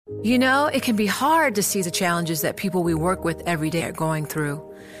You know, it can be hard to see the challenges that people we work with every day are going through.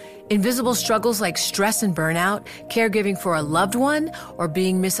 Invisible struggles like stress and burnout, caregiving for a loved one, or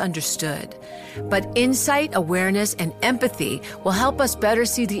being misunderstood. But insight, awareness, and empathy will help us better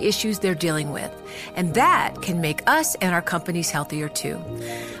see the issues they're dealing with. And that can make us and our companies healthier too.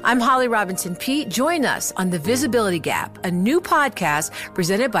 I'm Holly Robinson Peete. Join us on The Visibility Gap, a new podcast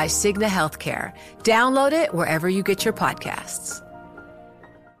presented by Cigna Healthcare. Download it wherever you get your podcasts.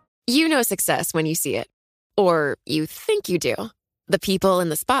 You know success when you see it. Or you think you do. The people in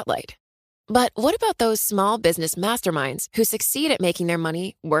the spotlight. But what about those small business masterminds who succeed at making their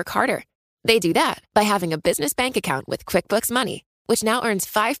money work harder? They do that by having a business bank account with QuickBooks Money, which now earns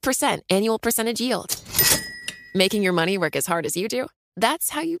 5% annual percentage yield. Making your money work as hard as you do?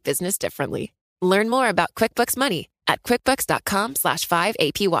 That's how you business differently. Learn more about QuickBooks Money at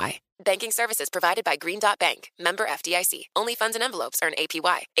quickbooks.com/5APY. Banking services provided by Green Dot Bank. Member FDIC. Only funds and envelopes earn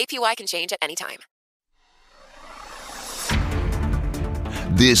APY. APY can change at any time.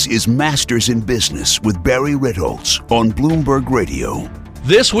 This is Masters in Business with Barry Ritholtz on Bloomberg Radio.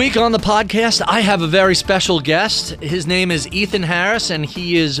 This week on the podcast, I have a very special guest. His name is Ethan Harris, and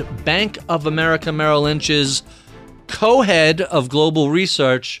he is Bank of America Merrill Lynch's co-head of global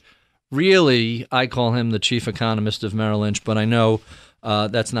research. Really, I call him the chief economist of Merrill Lynch, but I know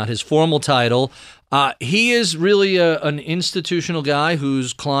that's not his formal title. He is really an institutional guy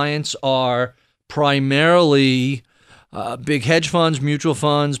whose clients are primarily big hedge funds, mutual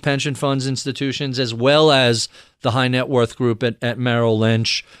funds, pension funds, institutions, as well as the high net worth group at Merrill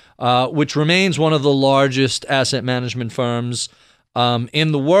Lynch, which remains one of the largest asset management firms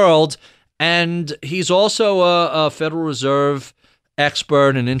in the world. And he's also a Federal Reserve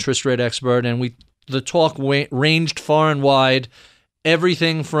expert, an interest rate expert. And the talk ranged far and wide,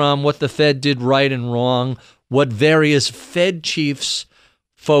 everything from what the Fed did right and wrong, what various Fed chiefs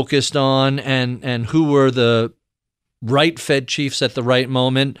focused on, and who were the right Fed chiefs at the right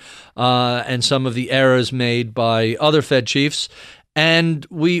moment, and some of the errors made by other Fed chiefs. And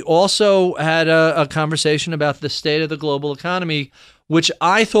we also had a conversation about the state of the global economy, which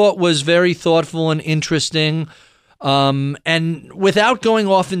I thought was very thoughtful and interesting. And without going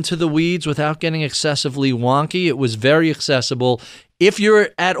off into the weeds, without getting excessively wonky, it was very accessible. If you're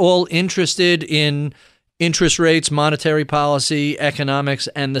at all interested in interest rates, monetary policy, economics,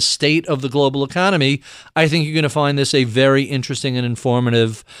 and the state of the global economy, I think you're going to find this a very interesting and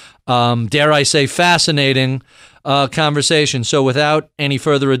informative, dare I say, fascinating conversation. So without any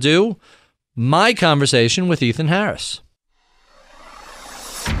further ado, my conversation with Ethan Harris.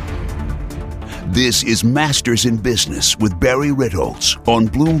 This is Masters in Business with Barry Ritholtz on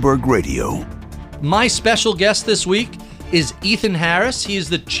Bloomberg Radio. My special guest this week is Ethan Harris. He is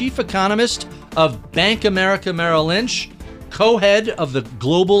the chief economist of Bank of America Merrill Lynch, co-head of the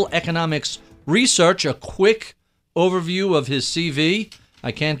Global Economics Research. A quick overview of his CV.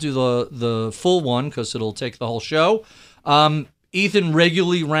 I can't do the full one because it'll take the whole show. Ethan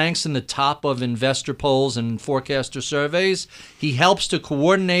regularly ranks in the top of investor polls and forecaster surveys. He helps to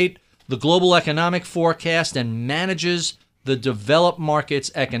coordinate the global economic forecast and manages the developed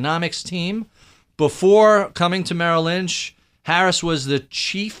markets economics team. Before coming to Merrill Lynch, Harris was the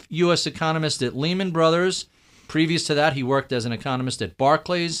chief U.S. economist at Lehman Brothers. Previous to that, he worked as an economist at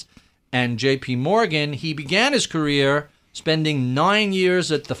Barclays and J.P. Morgan. He began his career spending 9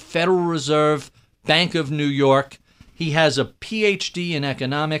 years at the Federal Reserve Bank of New York. He has a Ph.D. in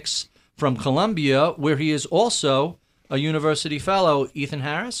economics from Columbia, where he is also a university fellow. Ethan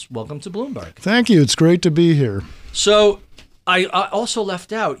Harris, welcome to Bloomberg. Thank you. It's great to be here. So I also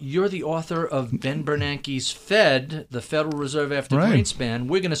left out, you're the author of Ben Bernanke's Fed, the Federal Reserve After Greenspan.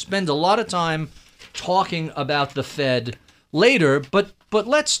 We're going to spend a lot of time talking about the Fed later, but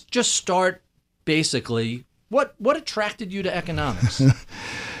let's just start basically. What attracted you to economics?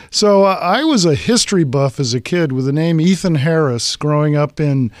 So I was a history buff as a kid with the name Ethan Harris growing up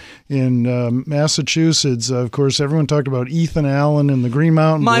in Massachusetts. Of course, everyone talked about Ethan Allen and the Green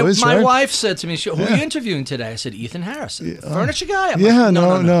Mountain Boys. My right? wife said to me, who are you interviewing today? I said, Ethan Harris. Furniture guy? No.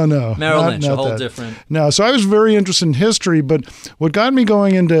 Merrill Lynch, a whole different. No, so I was very interested in history, but what got me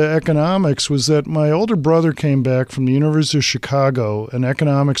going into economics was that my older brother came back from the University of Chicago, an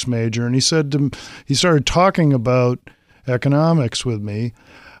economics major, and he started talking about economics with me.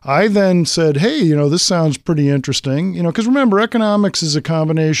 I then said, hey, this sounds pretty interesting, because remember, economics is a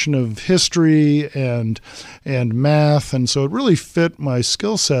combination of history and math, and so it really fit my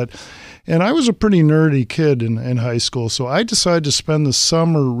skill set. And I was a pretty nerdy kid in high school, so I decided to spend the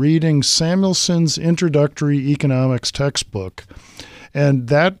summer reading Samuelson's introductory economics textbook, and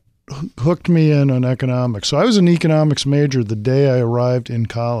that hooked me in on economics. So I was an economics major the day I arrived in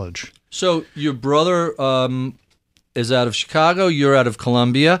college. So your brother is out of Chicago. You're out of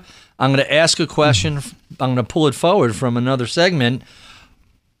Columbia. I'm going to ask a question. I'm going to pull it forward from another segment.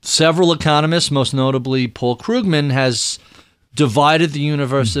 Several economists, most notably Paul Krugman, has divided the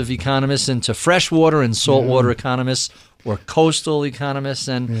universe of economists into freshwater and saltwater economists, or coastal economists.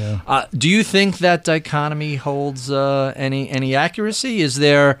 And do you think that dichotomy holds any accuracy? Is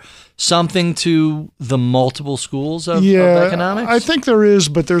there something to the multiple schools of economics? I think there is,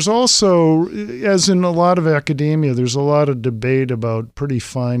 but there's also, as in a lot of academia, there's a lot of debate about pretty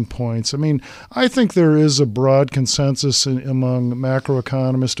fine points. I mean, I think there is a broad consensus among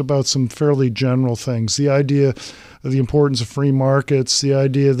macroeconomists about some fairly general things. The idea of the importance of free markets, the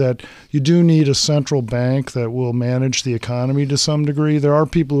idea that you do need a central bank that will manage the economy to some degree. There are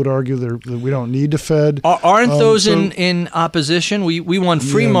people who would argue that we don't need a Fed. Aren't those in opposition? We want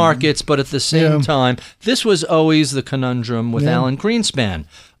free markets, but at the same time, this was always the conundrum with Alan Greenspan,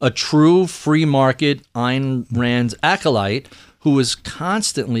 a true free market Ayn Rand acolyte who was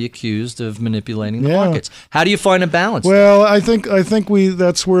constantly accused of manipulating the markets. How do you find a balance? Well, I think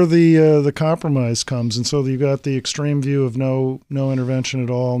that's where the compromise comes, and so you've got the extreme view of no intervention at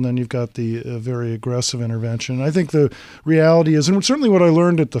all, and then you've got the very aggressive intervention. I think the reality is, and certainly what I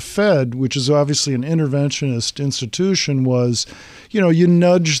learned at the Fed, which is obviously an interventionist institution, was, you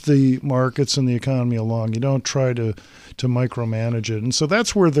nudge the markets and the economy along. You don't try to micromanage it. And so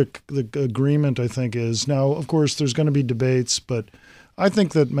that's where the agreement, I think, is. Now, of course, there's going to be debates, but I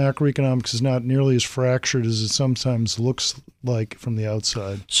think that macroeconomics is not nearly as fractured as it sometimes looks like from the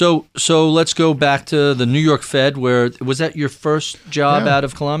outside. So let's go back to the New York Fed. Where was that your first job out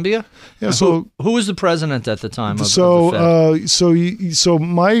of Columbia? Yeah. So who was the president at the time of the Fed? So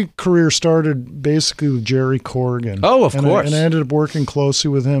my career started basically with Jerry Corrigan. Oh, of course. And I ended up working closely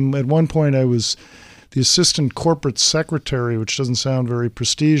with him. At one point, I was the assistant corporate secretary, which doesn't sound very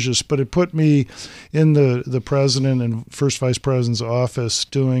prestigious, but it put me in the president and first vice president's office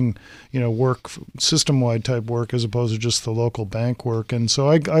doing, work, system-wide type work as opposed to just the local bank work. And so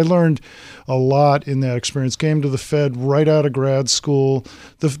I learned a lot in that experience. Came to the Fed right out of grad school.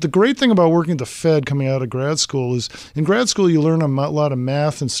 The great thing about working at the Fed coming out of grad school is in grad school you learn a lot of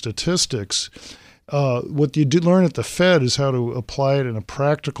math and statistics. What you do learn at the Fed is how to apply it in a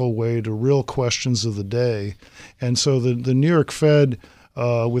practical way to real questions of the day. And so the New York Fed,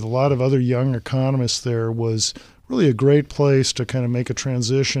 with a lot of other young economists there, was really a great place to kind of make a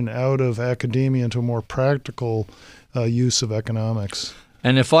transition out of academia into a more practical use of economics.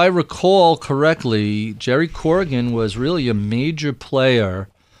 And if I recall correctly, Jerry Corrigan was really a major player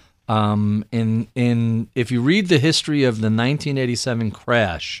in if you read the history of the 1987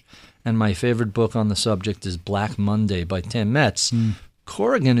 crash. And my favorite book on the subject is Black Monday by Tim Metz.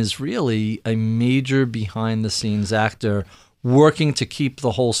 Corrigan is really a major behind-the-scenes actor working to keep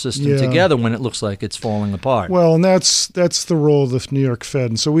the whole system together when it looks like it's falling apart. Well, and that's the role of the New York Fed.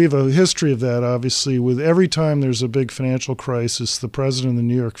 And so we have a history of that, obviously. With every time there's a big financial crisis, the president of the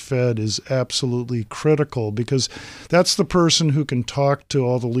New York Fed is absolutely critical because that's the person who can talk to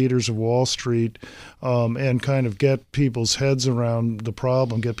all the leaders of Wall Street and kind of get people's heads around the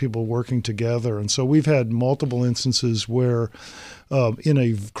problem, get people working together. And so we've had multiple instances where in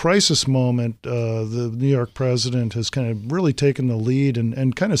a crisis moment, the New York president has kind of really taken the lead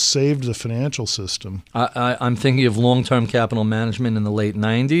and kind of saved the financial system. I'm thinking of long-term capital management in the late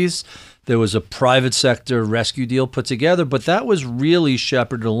 90s. There was a private sector rescue deal put together, but that was really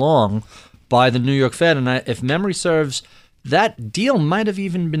shepherded along by the New York Fed. And if memory serves, that deal might have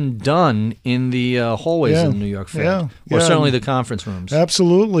even been done in the hallways of the New York Fed, or certainly the conference rooms.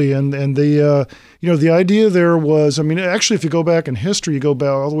 Absolutely, and the the idea there was, actually, if you go back in history, you go back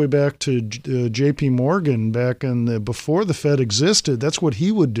all the way back to J.P. Morgan back in before the Fed existed. That's what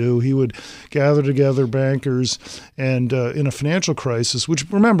he would do. He would gather together bankers, and in a financial crisis, which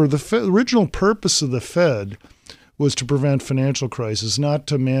remember the original purpose of the Fed was to prevent financial crisis, not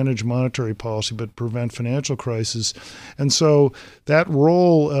to manage monetary policy, but prevent financial crisis. And so that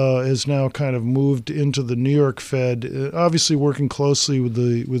role has now kind of moved into the New York Fed, obviously working closely with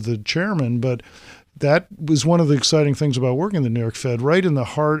the chairman, but that was one of the exciting things about working in the New York Fed, right in the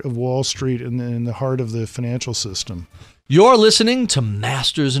heart of Wall Street and in the heart of the financial system. You're listening to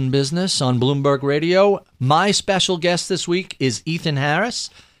Masters in Business on Bloomberg Radio. My special guest this week is Ethan Harris.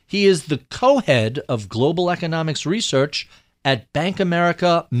 He is the co-head of Global Economics Research at Bank of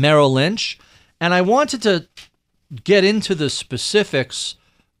America Merrill Lynch. And I wanted to get into the specifics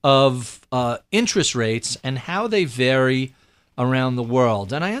of interest rates and how they vary around the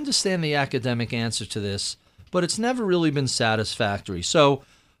world. And I understand the academic answer to this, but it's never really been satisfactory. So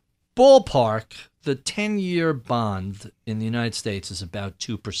ballpark, the 10-year bond in the United States is about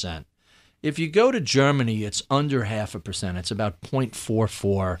 2%. If you go to Germany, it's under 0.5%. It's about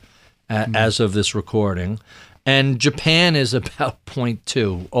 0.44 as of this recording. And Japan is about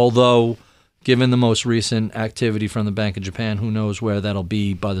 0.2, although given the most recent activity from the Bank of Japan, who knows where that'll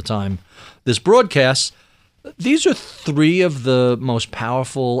be by the time this broadcasts. These are three of the most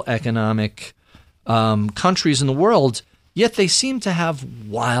powerful economic countries in the world, yet they seem to have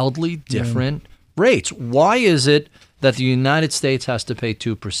wildly different rates. Why is it that the United States has to pay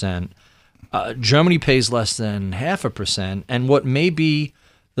 2%? Germany pays less than 0.5%, and what may be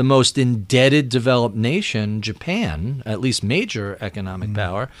the most indebted developed nation, Japan, at least major economic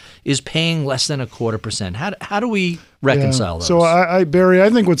power, is paying less than 0.25%. How do we reconcile those? So, Barry, I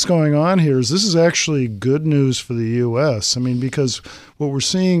think what's going on here is this is actually good news for the U.S. I mean, because what we're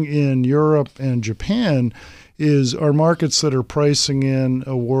seeing in Europe and Japan is our markets that are pricing in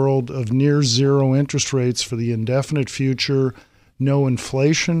a world of near zero interest rates for the indefinite future, no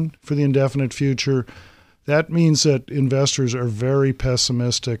inflation for the indefinite future. That means that investors are very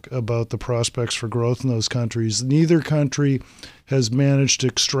pessimistic about the prospects for growth in those countries. Neither country has managed to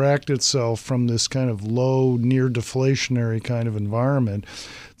extract itself from this kind of low, near deflationary kind of environment.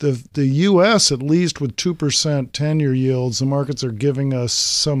 The U.S., at least with 2% 10-year yields, the markets are giving us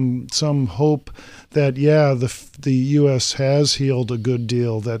some hope that, the U.S. has healed a good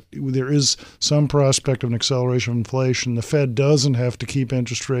deal, that there is some prospect of an acceleration of inflation. The Fed doesn't have to keep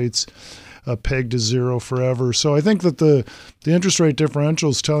interest rates pegged to zero forever. So I think that the interest rate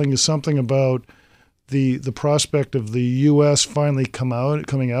differential is telling you something about the prospect of the U.S. finally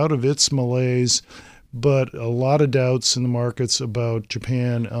coming out of its malaise, but a lot of doubts in the markets about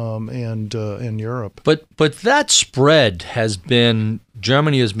Japan and Europe. But that spread has been,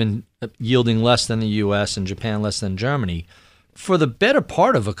 Germany has been yielding less than the U.S. and Japan less than Germany for the better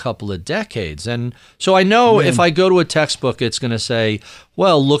part of a couple of decades. And so I know if I go to a textbook, it's going to say,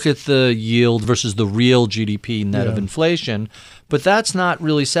 well, look at the yield versus the real GDP net of inflation. But that's not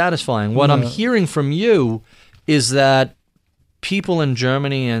really satisfying. What I'm hearing from you is that people in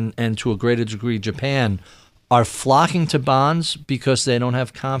Germany and to a greater degree Japan are flocking to bonds because they don't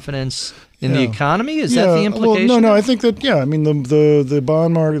have confidence in the economy? Is that the implication? Well, no, I think that, I mean, the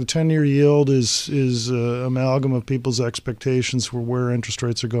bond market, the 10-year yield is amalgam of people's expectations for where interest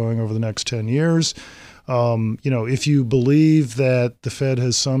rates are going over the next 10 years. If you believe that the Fed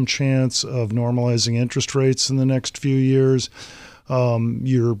has some chance of normalizing interest rates in the next few years,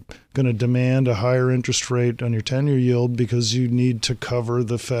 you're going to demand a higher interest rate on your 10-year yield because you need to cover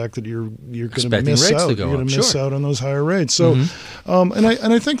the fact that you're going to miss out. You're going to miss out on those higher rates. So, and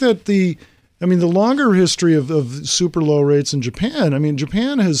I think that the longer history of super low rates in Japan. I mean,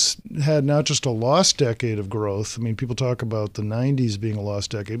 Japan has had not just a lost decade of growth. I mean, people talk about the 90s being a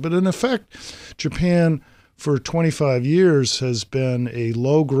lost decade, but in effect, Japan for 25 years has been a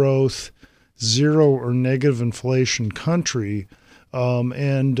low growth, zero or negative inflation country.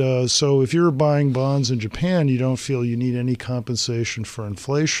 So if you're buying bonds in Japan, you don't feel you need any compensation for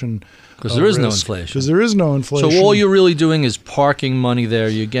inflation. Because there is no inflation. Because there is no inflation. So all you're really doing is parking money there.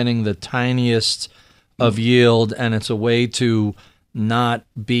 You're getting the tiniest of yield, and it's a way to not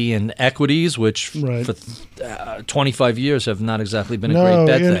be in equities, which for 25 years have not exactly been a great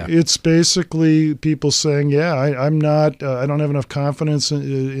bet there. It's basically people saying, I'm not, I don't have enough confidence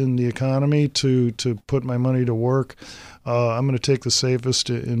in the economy to put my money to work. I'm going to take the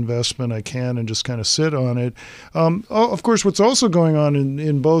safest investment I can and just kind of sit on it. Of course, what's also going on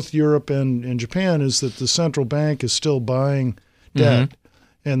in both Europe and Japan is that the central bank is still buying debt,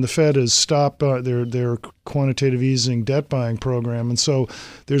 and the Fed has stopped their quantitative easing debt buying program. And so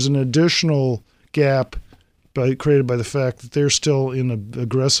there's an additional gap created by the fact that they're still in an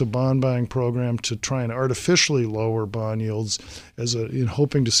aggressive bond buying program to try and artificially lower bond yields in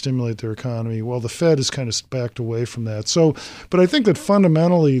hoping to stimulate their economy, while the Fed has kind of backed away from that. So, but I think that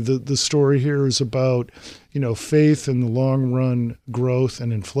fundamentally the story here is about, faith in the long run growth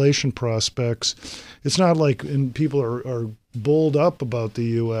and inflation prospects. It's not like people are bulled up about the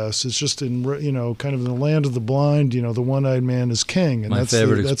U.S. It's just in kind of in the land of the blind. The one-eyed man is king, and my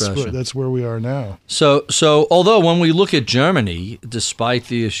favorite expression. That's where we are now. So although when we look at Germany, despite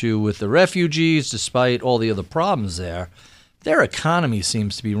the issue with the refugees, despite all the other problems there, their economy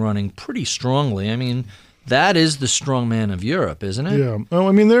seems to be running pretty strongly. I mean, that is the strongman of Europe, isn't it? Yeah. Well,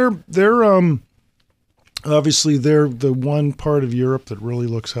 I mean, they're obviously they're the one part of Europe that really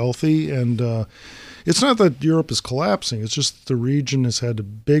looks healthy, and it's not that Europe is collapsing. It's just the region has had a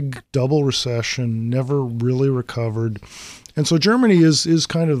big double recession, never really recovered. And so Germany is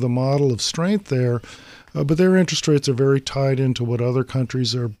kind of the model of strength there. but their interest rates are very tied into what other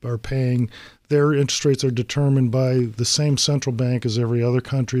countries are paying. Their interest rates are determined by the same central bank as every other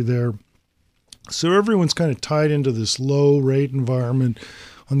country there. So everyone's kind of tied into this low rate environment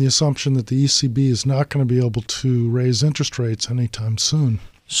on the assumption that the ECB is not going to be able to raise interest rates anytime soon.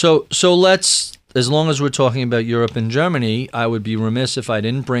 So let's, as long as we're talking about Europe and Germany, I would be remiss if I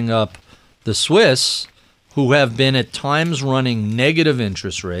didn't bring up the Swiss, who have been at times running negative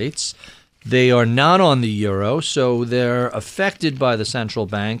interest rates. They are not on the euro, so they're affected by the central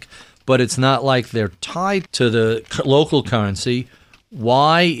bank, but it's not like they're tied to the local currency.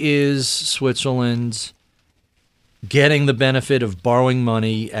 Why is Switzerland getting the benefit of borrowing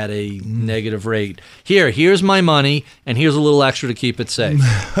money at a negative rate? Here's my money, and here's a little extra to keep it safe.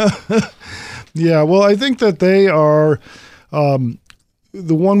 Yeah, well, I think that they are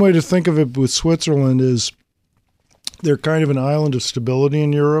the one way to think of it with Switzerland is they're kind of an island of stability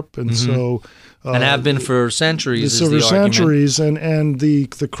in Europe, and so and have been for centuries. For centuries, and the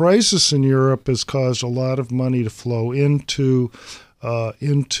crisis in Europe has caused a lot of money to flow into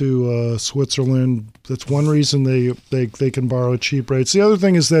Switzerland. That's one reason they can borrow at cheap rates. The other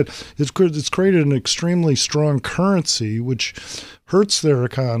thing is that it's created an extremely strong currency, which hurts their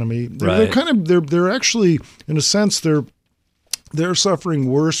economy. Right. They're actually, in a sense, they're suffering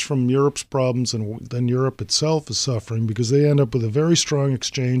worse from Europe's problems than Europe itself is suffering, because they end up with a very strong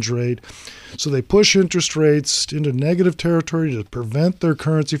exchange rate. So they push interest rates into negative territory to prevent their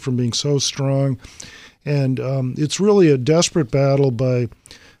currency from being so strong. And it's really a desperate battle by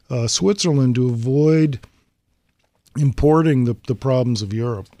Switzerland to avoid importing the problems of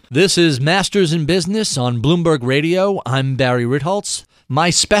Europe. This is Masters in Business on Bloomberg Radio. I'm Barry Ritholtz. My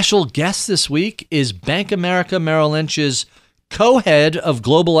special guest this week is Bank of America Merrill Lynch's co-head of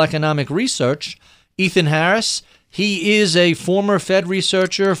global economic research, Ethan Harris. He is a former Fed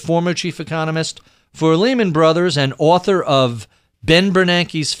researcher, former chief economist for Lehman Brothers, and author of Ben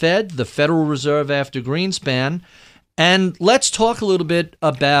Bernanke's Fed, the Federal Reserve After Greenspan. And let's talk a little bit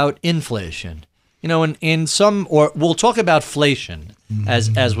about inflation. You know, we'll talk about inflation,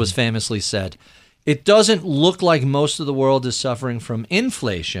 as was famously said. It doesn't look like most of the world is suffering from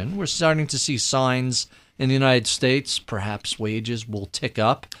inflation. We're starting to see signs in the United States, perhaps wages will tick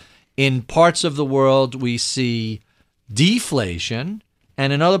up. In parts of the world, we see deflation,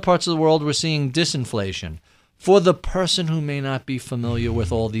 and in other parts of the world, we're seeing disinflation. For the person who may not be familiar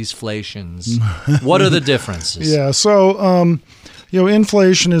with all these inflations, what are the differences? Yeah, so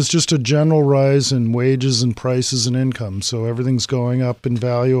inflation is just a general rise in wages and prices and income. So everything's going up in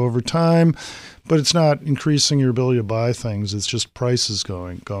value over time, but it's not increasing your ability to buy things. It's just prices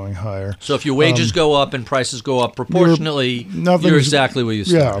going higher. So if your wages go up and prices go up proportionally, you're exactly where you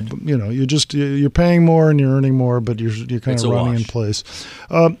started. Yeah, you're paying more and you're earning more, but you're kind of running in place.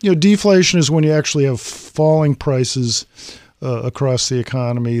 Deflation is when you actually have falling prices across the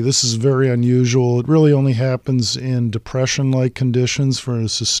economy. This is very unusual. It really only happens in depression-like conditions for a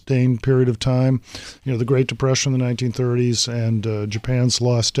sustained period of time. The Great Depression in the 1930s and Japan's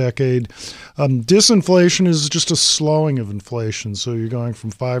lost decade. Disinflation is just a slowing of inflation. So you're going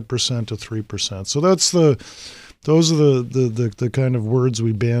from 5% to 3%. So those are the kind of words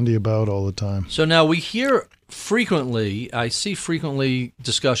we bandy about all the time. So now I see frequently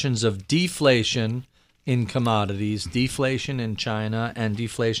discussions of deflation in commodities, deflation in China, and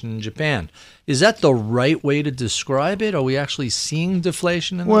deflation in Japan. Is that the right way to describe it? Are we actually seeing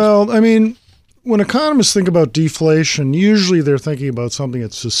deflation in Well, when economists think about deflation, usually they're thinking about something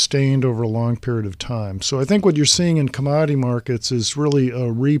that's sustained over a long period of time. So I think what you're seeing in commodity markets is really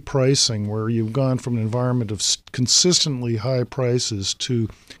a repricing, where you've gone from an environment of consistently high prices to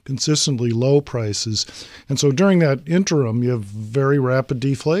consistently low prices. And so during that interim, you have very rapid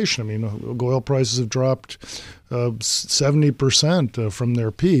deflation. Oil prices have dropped 70% from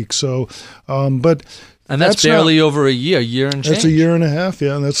their peak. So, and that's barely over a year and change. That's a year and a half,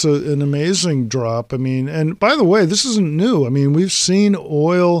 yeah, and that's an amazing drop. And by the way, this isn't new. We've seen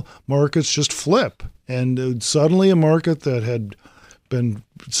oil markets just flip, and suddenly a market that had been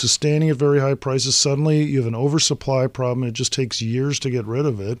sustaining at very high prices, suddenly you have an oversupply problem. It just takes years to get rid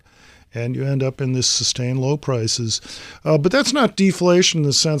of it, and you end up in this sustained low prices. But that's not deflation in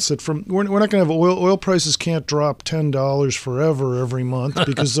the sense that we're not going to have oil prices can't drop $10 forever every month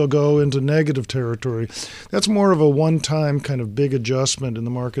because they'll go into negative territory. That's more of a one-time kind of big adjustment in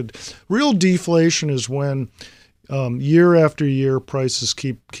the market. Real deflation is when year after year prices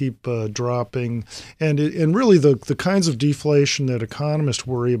keep dropping, and really the kinds of deflation that economists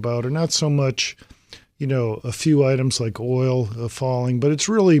worry about are not so much a few items like oil falling, but it's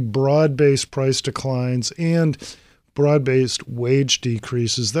really broad-based price declines and broad-based wage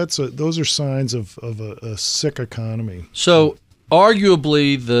decreases, those are signs of a sick economy. So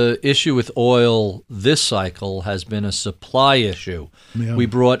arguably the issue with oil this cycle has been a supply issue. Yeah. We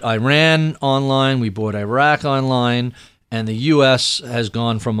brought Iran online, we brought Iraq online, and the U.S. has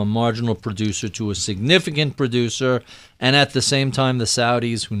gone from a marginal producer to a significant producer, and at the same time the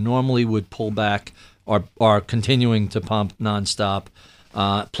Saudis, who normally would pull back, are continuing to pump nonstop.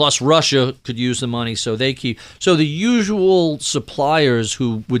 Plus Russia could use the money, so they keep. So the usual suppliers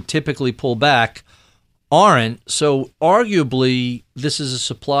who would typically pull back aren't. So arguably, this is a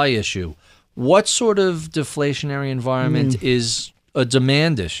supply issue. What sort of deflationary environment is a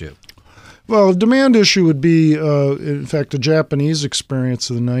demand issue? Well, a demand issue would be, in fact, the Japanese experience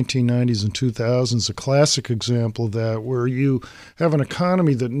of the 1990s and 2000s, a classic example of that, where you have an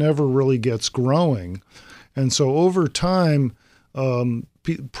economy that never really gets growing. And so over time,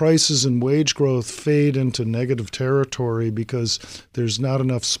 prices and wage growth fade into negative territory because there's not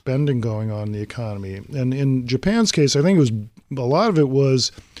enough spending going on in the economy. And in Japan's case, I think a lot of it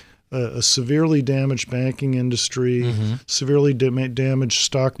was a severely damaged banking industry, severely damaged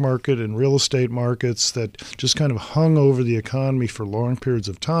stock market and real estate markets that just kind of hung over the economy for long periods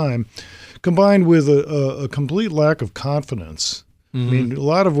of time, combined with a complete lack of confidence. I mean, a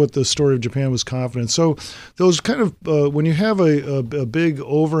lot of what the story of Japan was confidence. So those kind of when you have a big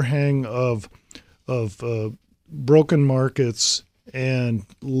overhang of broken markets and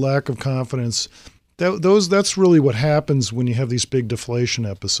lack of confidence, that's really what happens when you have these big deflation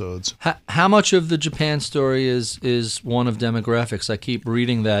episodes. How much of the Japan story is one of demographics? I keep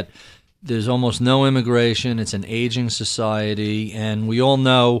reading that there's almost no immigration. It's an aging society, and we all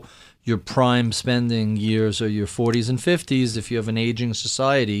know your prime spending years are your 40s and 50s. If you have an aging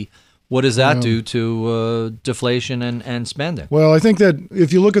society, what does that do to deflation and spending? Well, I think that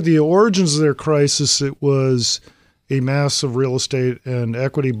if you look at the origins of their crisis, it was a massive real estate and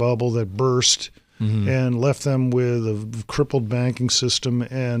equity bubble that burst and left them with a crippled banking system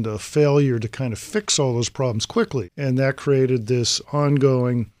and a failure to kind of fix all those problems quickly. And that created this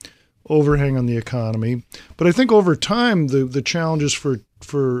ongoing overhang on the economy. But I think over time, the challenges for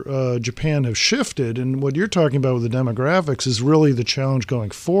Japan have shifted, and what you're talking about with the demographics is really the challenge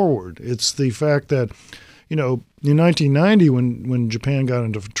going forward. It's the fact that, in 1990, when Japan got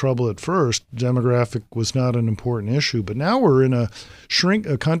into trouble at first, demographic was not an important issue. But now we're in a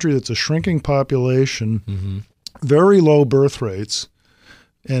country that's a shrinking population, very low birth rates,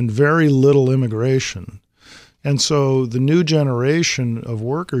 and very little immigration. And so the new generation of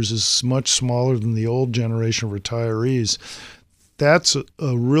workers is much smaller than the old generation of retirees. That's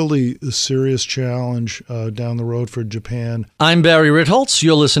a really serious challenge down the road for Japan. I'm Barry Ritholtz.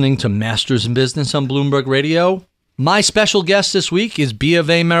 You're listening to Masters in Business on Bloomberg Radio. My special guest this week is B of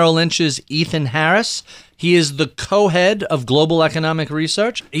A Merrill Lynch's Ethan Harris. He is the co-head of Global Economic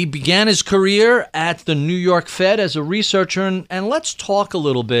Research. He began his career at the New York Fed as a researcher. And let's talk a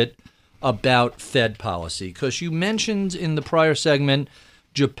little bit about Fed policy, because you mentioned in the prior segment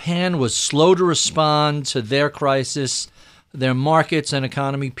Japan was slow to respond to their crisis. Their markets and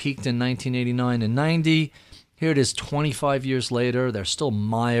economy peaked in 1989 and 90. Here it is 25 years later. They're still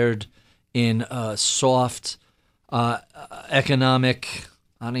mired in a soft economic,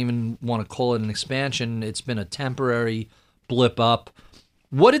 I don't even want to call it an expansion. It's been a temporary blip up.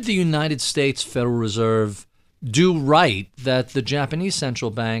 What did the United States Federal Reserve do right that the Japanese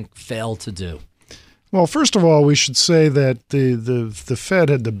central bank failed to do? Well, first of all, we should say that the Fed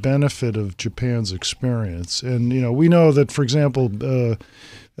had the benefit of Japan's experience. And, we know that, for example, Ben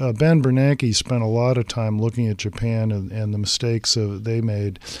Bernanke spent a lot of time looking at Japan and the mistakes they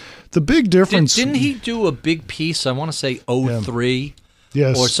made. The big difference... Didn't he do a big piece, I want to say 03?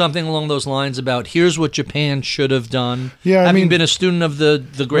 Yes. Or something along those lines about here's what Japan should have done. Yeah, Having been a student of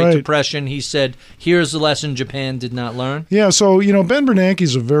the Great Depression, he said, here's the lesson Japan did not learn. Yeah, so, Ben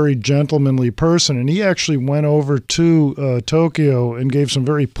Bernanke's a very gentlemanly person, and he actually went over to Tokyo and gave some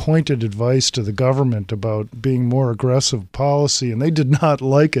very pointed advice to the government about being more aggressive policy, and they did not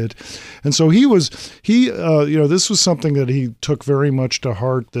like it. And so this was something that he took very much to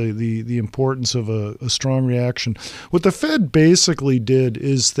heart, the importance of a strong reaction. What the Fed basically did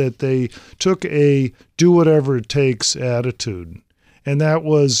is that they took a do-whatever-it-takes attitude. And that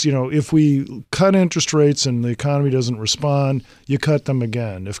was, if we cut interest rates and the economy doesn't respond, you cut them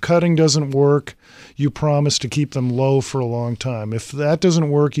again. If cutting doesn't work, you promise to keep them low for a long time. If that doesn't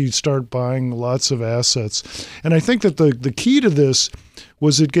work, you start buying lots of assets. And I think that the key to this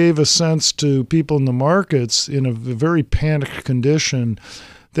was it gave a sense to people in the markets in a very panicked condition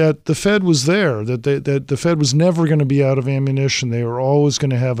that the Fed was there, that the Fed was never going to be out of ammunition. They were always going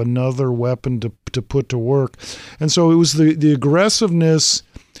to have another weapon to put to work. And so it was the aggressiveness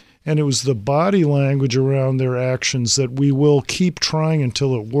and it was the body language around their actions that we will keep trying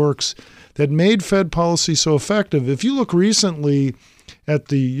until it works that made Fed policy so effective. If you look recently at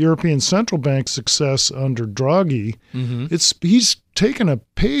the European Central Bank's success under Draghi, he's taken a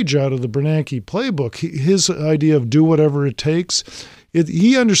page out of the Bernanke playbook. His idea of do whatever it takes.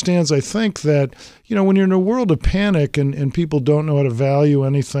 He understands, I think, that when you're in a world of panic and people don't know how to value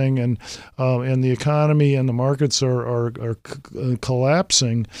anything, and the economy and the markets are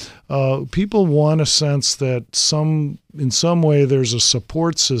collapsing, people want a sense that in some way there's a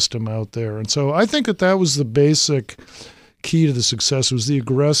support system out there. And so I think that was the basic key to the success, was the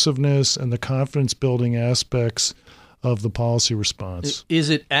aggressiveness and the confidence building aspects of the policy response. Is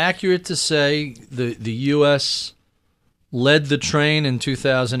it accurate to say the U.S. led the train in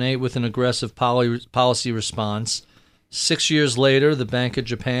 2008 with an aggressive policy response? 6 years later, the Bank of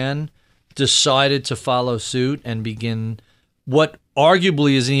Japan decided to follow suit and begin what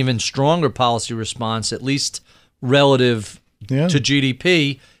arguably is an even stronger policy response, at least relative to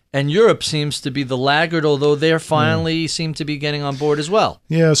GDP. And Europe seems to be the laggard, although they finally seem to be getting on board as well.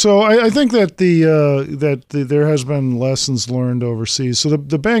 Yeah, so I think that there has been lessons learned overseas. So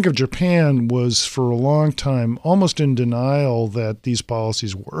the Bank of Japan was for a long time almost in denial that these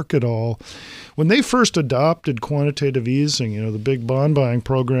policies work at all. When they first adopted quantitative easing, the big bond buying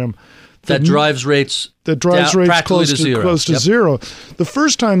program, that drives rates close to zero. The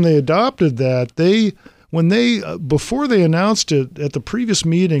first time they adopted that, before they announced it at the previous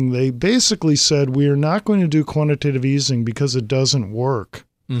meeting, they basically said, we are not going to do quantitative easing because it doesn't work.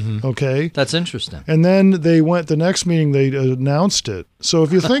 Okay? That's interesting. And then the next meeting, they announced it. So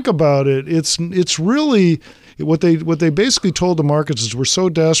if you think about it, it's really what they basically told the markets is, we're so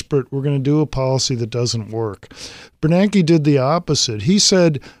desperate, we're going to do a policy that doesn't work. Bernanke did the opposite. He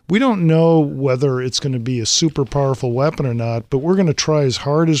said, we don't know whether it's going to be a super powerful weapon or not, but we're going to try as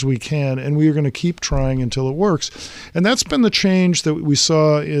hard as we can, and we are going to keep trying until it works. And that's been the change that we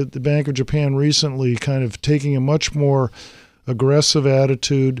saw at the Bank of Japan recently, kind of taking a much more aggressive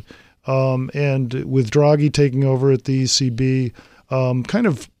attitude, and with Draghi taking over at the ECB, kind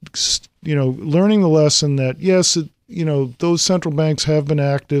of learning the lesson that, yes, those central banks have been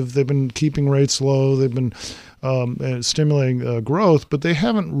active. They've been keeping rates low. They've been stimulating growth, but they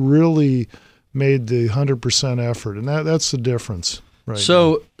haven't really made the 100% effort, and that's the difference. Right.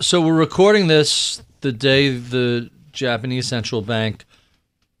 So we're recording this the day the Japanese central bank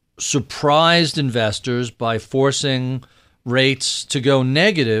surprised investors by forcing rates to go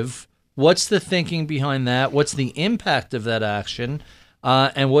negative. What's the thinking behind that? What's the impact of that action?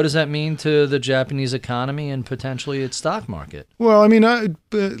 And what does that mean to the Japanese economy and potentially its stock market? Well, I mean,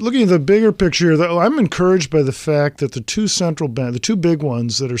 looking at the bigger picture, I'm encouraged by the fact that the two big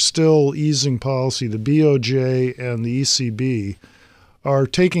ones that are still easing policy, the BOJ and the ECB, are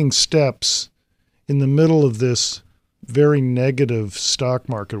taking steps in the middle of this very negative stock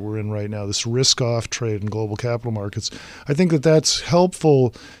market we're in right now, this risk-off trade in global capital markets. I think that's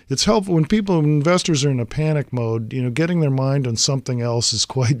helpful. It's helpful when investors are in a panic mode, getting their mind on something else is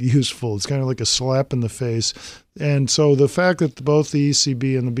quite useful. It's kind of like a slap in the face. And so the fact that both the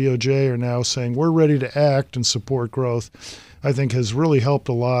ECB and the BOJ are now saying we're ready to act and support growth, I think has really helped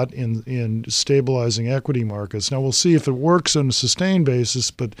a lot in stabilizing equity markets. Now we'll see if it works on a sustained basis,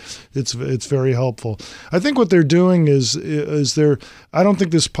 but it's very helpful. I think what they're doing is I don't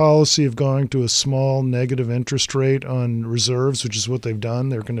think this policy of going to a small negative interest rate on reserves, which is what they've done.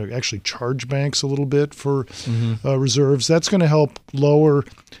 They're going to actually charge banks a little bit for reserves. That's going to help lower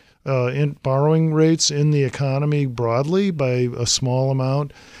in borrowing rates in the economy broadly by a small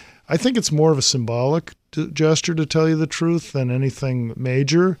amount. I think it's more of a symbolic gesture, to tell you the truth, than anything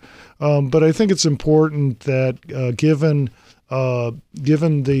major. But I think it's important that given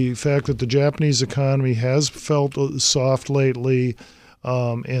the fact that the Japanese economy has felt soft lately,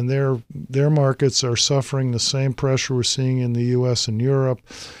 and their markets are suffering the same pressure we're seeing in the U.S. and Europe,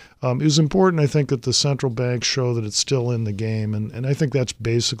 it was important, I think, that the central banks show that it's still in the game, and I think that's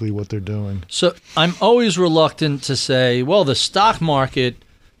basically what they're doing. So I'm always reluctant to say, well, the stock market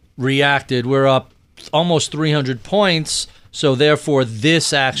reacted. We're up almost 300 points, so therefore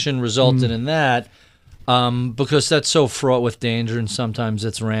this action resulted in that, because that's so fraught with danger and sometimes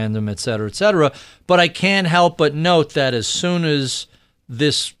it's random, et cetera, et cetera. But I can't help but note that as soon as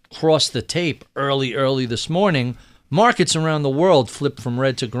this crossed the tape early this morning, markets around the world flipped from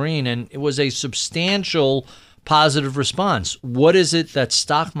red to green, and it was a substantial positive response. What is it that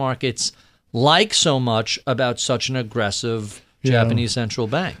stock markets like so much about such an aggressive Japanese central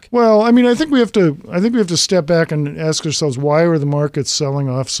bank. Well, I mean, I think we have to step back and ask ourselves, why are the markets selling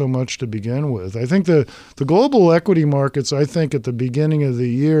off so much to begin with? I think the global equity markets, I think at the beginning of the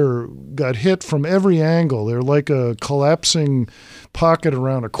year, got hit from every angle. They're like a collapsing pocket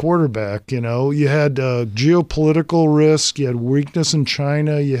around a quarterback. You had geopolitical risk, you had weakness in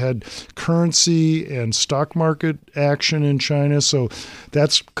China, you had currency and stock market action in China. So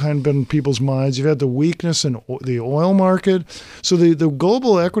that's kind of been in people's minds. You've had the weakness in the oil market. So the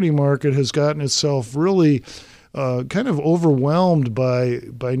global equity market has gotten itself really kind of overwhelmed by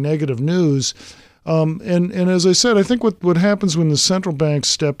negative news. And as I said, I think what happens when the central banks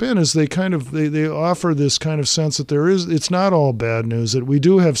step in is they offer this kind of sense that it's not all bad news, that we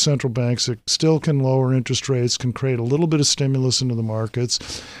do have central banks that still can lower interest rates, can create a little bit of stimulus into the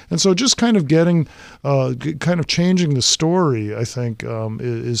markets. And so just kind of changing the story, I think,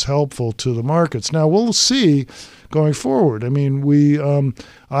 is helpful to the markets. Now, we'll see going forward. I mean,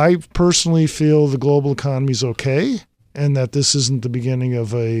 I personally feel the global economy is okay, and that this isn't the beginning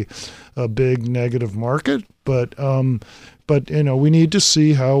of a big negative market, but we need to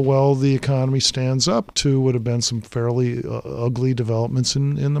see how well the economy stands up to what have been some fairly ugly developments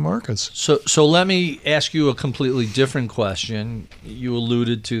in the markets. So let me ask you a completely different question. You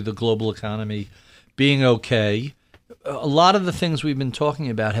alluded to the global economy being okay. A lot of the things we've been talking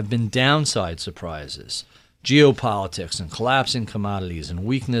about have been downside surprises, geopolitics and collapsing commodities and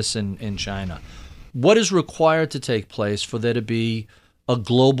weakness in China. What is required to take place for there to be a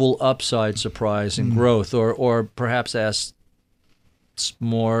global upside surprise in growth, or perhaps asked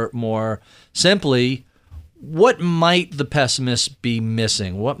more simply, what might the pessimists be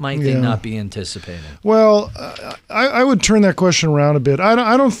missing? What might they not be anticipating? Well, I would turn that question around a bit.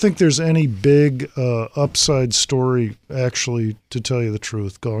 I don't think there's any big upside story, actually, to tell you the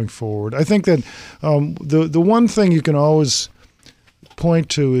truth, going forward. I think that the one thing you can always point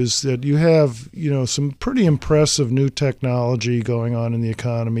to is that you have some pretty impressive new technology going on in the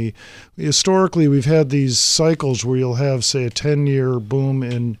economy. Historically, we've had these cycles where you'll have, say, a 10-year boom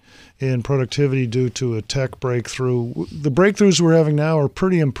in productivity due to a tech breakthrough. The breakthroughs we're having now are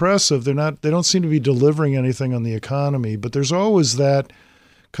pretty impressive. They don't seem to be delivering anything on the economy, but there's always that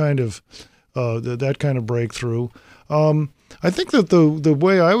kind of breakthrough. I think that the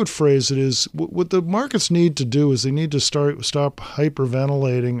way I would phrase it is what the markets need to do is they need to stop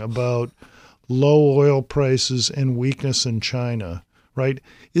hyperventilating about low oil prices and weakness in China, right?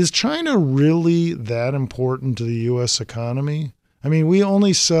 Is China really that important to the U.S. economy? I mean, we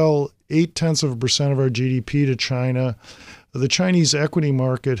only sell 0.8% of our GDP to China. The Chinese equity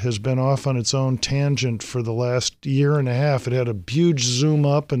market has been off on its own tangent for the last year and a half. It had a huge zoom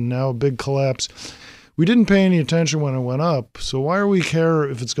up and now a big collapse. We didn't pay any attention when it went up, so why do we care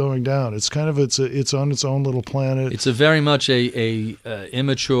if it's going down? It's kind of it's on its own little planet. It's a very much a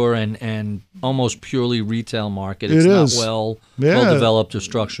immature and almost purely retail market. It's not well developed or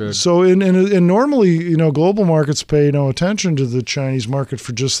structured. So and normally, global markets pay no attention to the Chinese market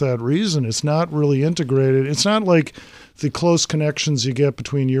for just that reason. It's not really integrated. It's not like the close connections you get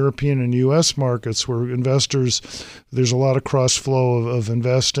between European and U.S. markets where there's a lot of cross-flow of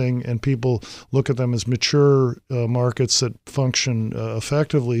investing, and people look at them as mature markets that function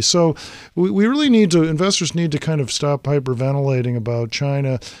effectively. So we really investors need to kind of stop hyperventilating about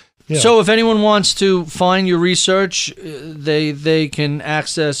China. Yeah. So if anyone wants to find your research, they can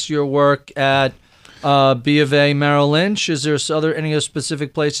access your work at B of A Merrill Lynch. Is there any other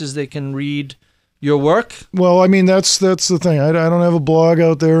specific places they can read your work? Well, I mean, that's the thing. I don't have a blog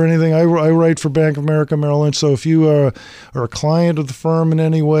out there or anything. I write for Bank of America Merrill Lynch. So if you are a client of the firm in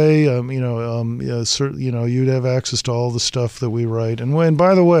any way, you'd have access to all the stuff that we write. And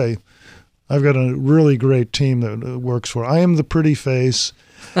by the way, I've got a really great team that works for. I am the pretty face.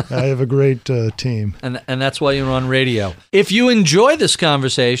 I have a great team. And that's why you're on radio. If you enjoy this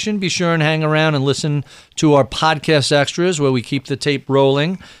conversation, be sure and hang around and listen to our podcast extras where we keep the tape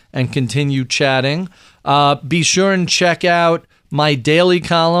rolling and continue chatting. Be sure and check out my daily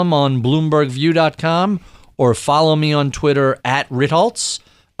column on BloombergView.com or follow me on Twitter at Ritholtz.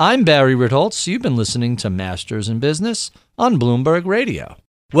 I'm Barry Ritholtz. You've been listening to Masters in Business on Bloomberg Radio.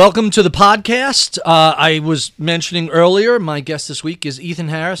 Welcome to the podcast. I was mentioning earlier, my guest this week is Ethan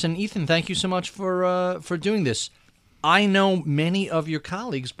Harris. And Ethan, thank you so much for doing this. I know many of your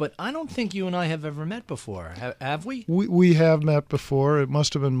colleagues, but I don't think you and I have ever met before. Have we? We have met before. It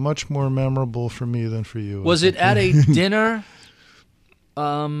must have been much more memorable for me than for you. Was it at a dinner?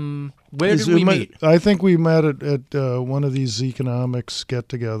 Where did we meet? I think we met at one of these economics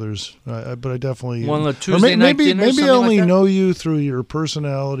get-togethers. But I definitely one of the Tuesday night dinners. Maybe I only know you through your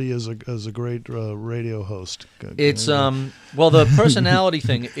personality as a great radio host. It's well, the personality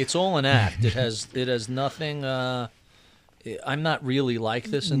thing. It's all an act. It has nothing. I'm not really like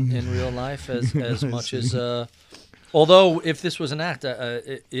this in real life as much as. Although if this was an act,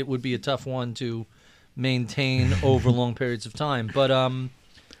 it would be a tough one to maintain over long periods of time. But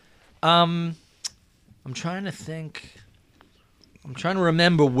I'm trying to think. I'm trying to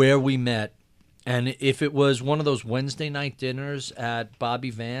remember where we met, and if it was one of those Wednesday night dinners at Bobby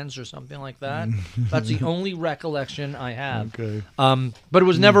Van's or something like that. That's the only recollection I have. Okay. But it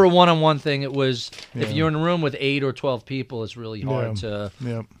was never a one-on-one thing. It was if you're in a room with 8 or 12 people, it's really hard to.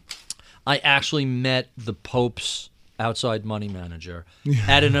 Yeah. I actually met the Pope's outside money manager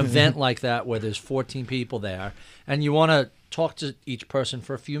at an event like that where there's 14 people there, and you want to talk to each person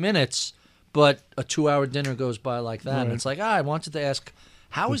for a few minutes, but a 2-hour dinner goes by like that, and it's like, I wanted to ask,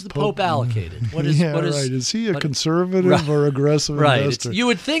 how is the Pope allocated? What is? Right. Is he a conservative or aggressive investor? You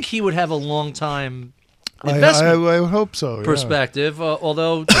would think he would have a long time investment. I would hope so. Perspective,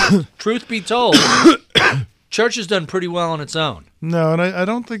 although truth be told, church has done pretty well on its own. No, and I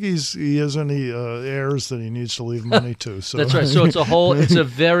don't think he has any heirs that he needs to leave money to. So that's right. So it's a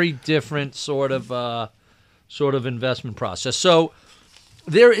very different sort of investment process. So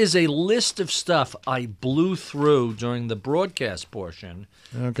there is a list of stuff I blew through during the broadcast portion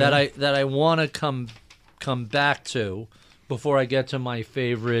that I want to come back to before I get to my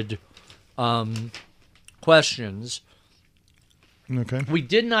favorite questions. Okay. We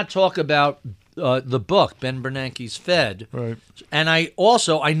did not talk about the book, Ben Bernanke's Fed. Right. And I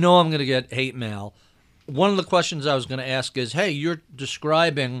know I'm going to get hate mail. One of the questions I was going to ask is, hey, you're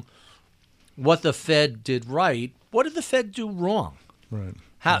describing what the Fed did right. What did the Fed do wrong? Right.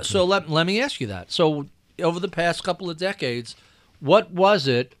 How? So let me ask you that. So over the past couple of decades, what was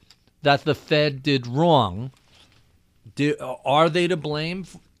it that the Fed did wrong? Are they to blame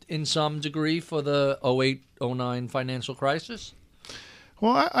in some degree for the 08-09 financial crisis?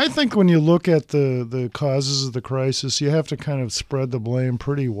 Well, I think when you look at the causes of the crisis, you have to kind of spread the blame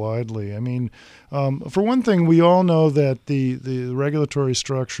pretty widely. I mean, for one thing, we all know that the regulatory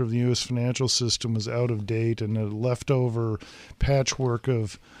structure of the U.S. financial system was out of date and a leftover patchwork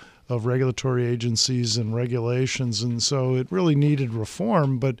of regulatory agencies and regulations, and so it really needed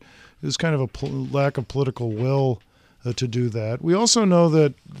reform, but it was kind of a lack of political will to do that. We also know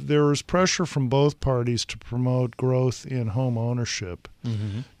that there was pressure from both parties to promote growth in home ownership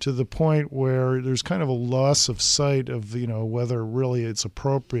to the point where there's kind of a loss of sight of whether really it's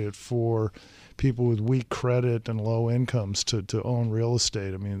appropriate for people with weak credit and low incomes to own real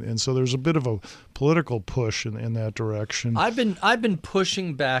estate. I mean, and so there's a bit of a political push in that direction. I've been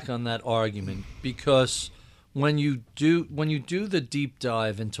pushing back on that argument because when you do the deep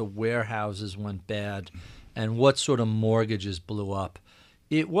dive into where houses went bad and what sort of mortgages blew up,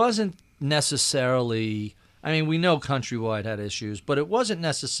 it wasn't necessarily, I mean, we know Countrywide had issues, but it wasn't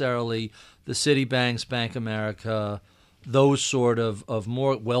necessarily the Citibanks, Bank of America, those sort of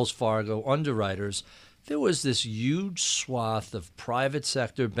more Wells Fargo underwriters. There was this huge swath of private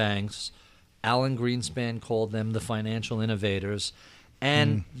sector banks. Alan Greenspan called them the financial innovators.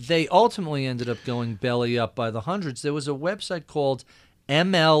 And they ultimately ended up going belly up by the hundreds. There was a website called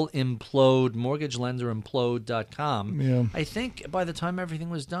ML Implode, mortgagelenderimplode.com. Yeah. I think by the time everything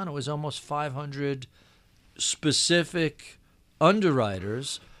was done, it was almost 500 specific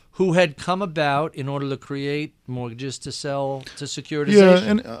underwriters who had come about in order to create mortgages to sell to securitization.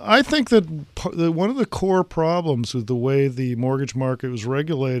 Yeah, and I think that one of the core problems with the way the mortgage market was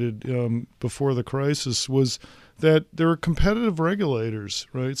regulated before the crisis was that there were competitive regulators,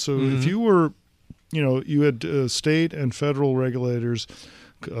 right? So if you were you had state and federal regulators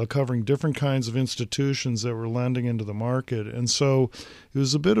covering different kinds of institutions that were lending into the market. And so it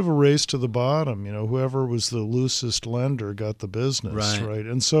was a bit of a race to the bottom. Whoever was the loosest lender got the business, right?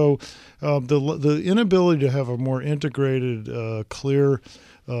 And so the inability to have a more integrated, clear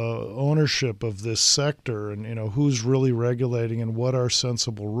ownership of this sector and, who's really regulating and what are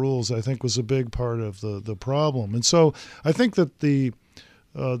sensible rules, I think was a big part of the problem. And so I think that the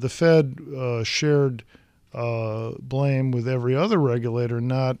Fed shared blame with every other regulator,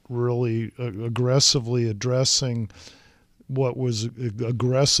 not really aggressively addressing what was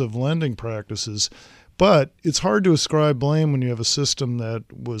aggressive lending practices. But it's hard to ascribe blame when you have a system that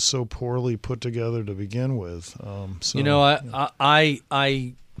was so poorly put together to begin with.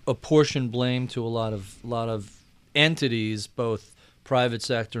 I apportion blame to a lot of entities, both private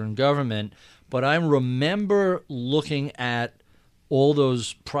sector and government. But I remember looking at all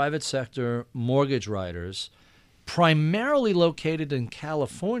those private sector mortgage writers, primarily located in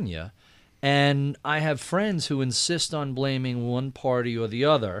California. And I have friends who insist on blaming one party or the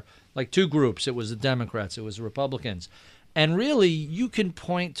other, like two groups. It was the Democrats, it was the Republicans. And really, you can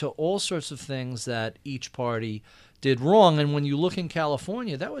point to all sorts of things that each party did wrong. And when you look in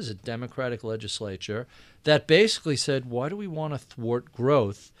California, that was a Democratic legislature that basically said, why do we want to thwart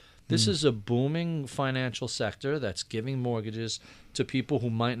growth? This is a booming financial sector that's giving mortgages to people who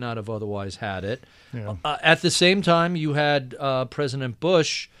might not have otherwise had it. Yeah. At the same time, you had President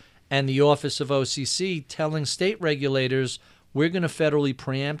Bush and the Office of OCC telling state regulators, we're going to federally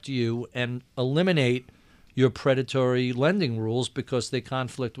preempt you and eliminate your predatory lending rules because they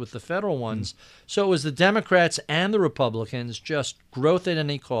conflict with the federal ones. So it was the Democrats and the Republicans, just growth at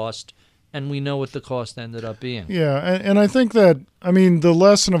any cost, and we know what the cost ended up being. Yeah, and I think that, I mean, the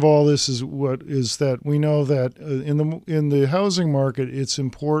lesson of all this is that we know that in the housing market, it's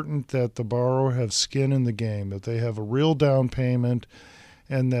important that the borrower have skin in the game, that they have a real down payment,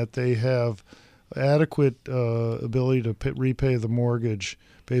 and that they have adequate ability to repay the mortgage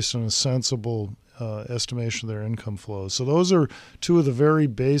based on a sensible estimation of their income flows. So those are two of the very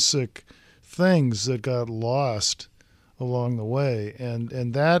basic things that got lost along the way,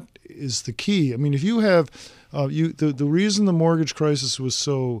 and that is the key. I mean, if you have the reason the mortgage crisis was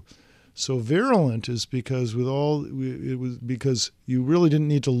so virulent is because because you really didn't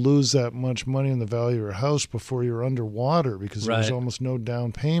need to lose that much money in the value of your house before you're underwater, because there was almost no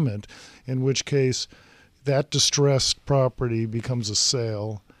down payment, in which case that distressed property becomes a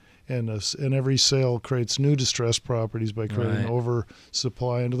sale. And every sale creates new distressed properties by creating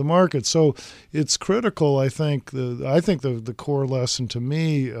oversupply into the market. So it's critical, I think. The core lesson to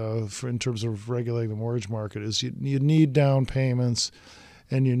me, in terms of regulating the mortgage market, is you need down payments,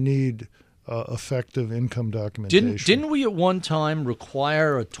 and you need effective income documentation. Didn't we at one time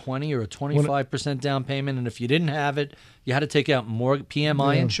require a 20 or a 25% down payment, and if you didn't have it, you had to take out more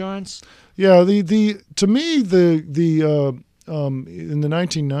PMI insurance? Yeah. To me in the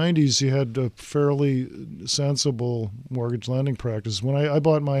 1990s, you had a fairly sensible mortgage lending practice. When I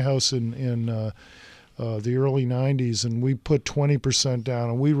bought my house in the early 90s, and we put 20% down,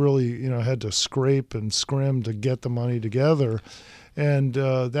 and we really had to scrape and scrim to get the money together, and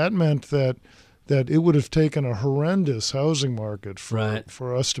that meant that it would have taken a horrendous housing market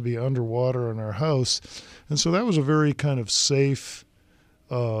for us to be underwater in our house, and so that was a very kind of safe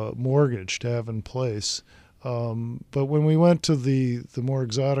mortgage to have in place. But when we went to the more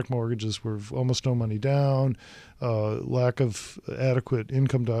exotic mortgages, where almost no money down, lack of adequate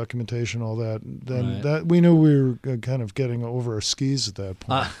income documentation, all that, then that we knew we were kind of getting over our skis at that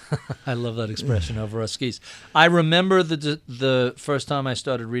point. I love that expression, over our skis. I remember the first time I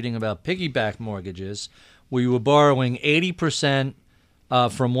started reading about piggyback mortgages, where you were borrowing 80%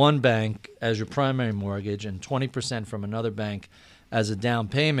 from one bank as your primary mortgage and 20% from another bank as a down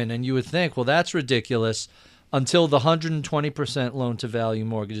payment. And you would think, well, that's ridiculous, until the 120% loan-to-value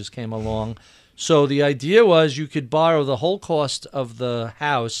mortgages came along. So the idea was you could borrow the whole cost of the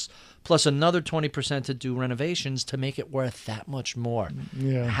house plus another 20% to do renovations to make it worth that much more.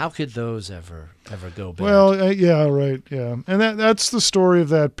 Yeah. How could those ever go bad? Well, yeah, right, yeah. And that's the story of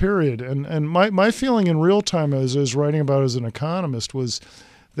that period. And my feeling in real time, as I was writing about as an economist, was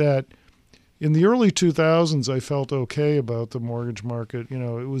that in the early 2000s, I felt okay about the mortgage market.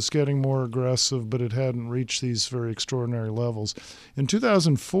 It was getting more aggressive, but it hadn't reached these very extraordinary levels. In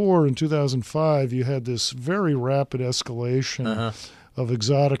 2004 and 2005, you had this very rapid escalation of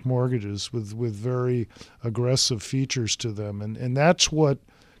exotic mortgages with very aggressive features to them. And that's what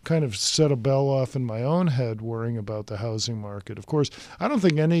kind of set a bell off in my own head, worrying about the housing market. Of course, I don't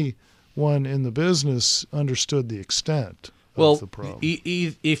think anyone in the business understood the extent. Well,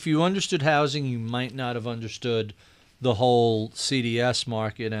 if you understood housing, you might not have understood the whole CDS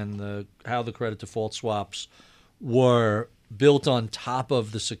market and how the credit default swaps were built on top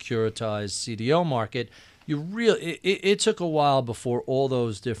of the securitized CDO market. It took a while before all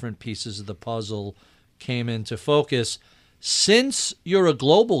those different pieces of the puzzle came into focus. Since you're a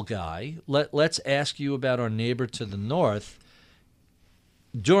global guy, let's ask you about our neighbor to the north.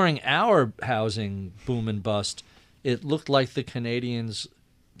 During our housing boom and bust, it looked like the Canadians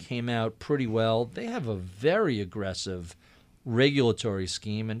came out pretty well. They have a very aggressive regulatory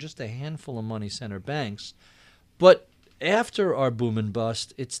scheme and just a handful of money center banks. But after our boom and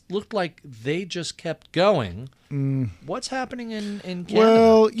bust, it looked like they just kept going. What's happening in Canada?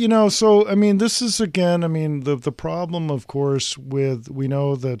 Well, so, this is, again, the problem, of course, we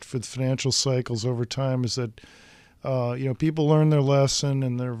know that with financial cycles over time is that People learn their lesson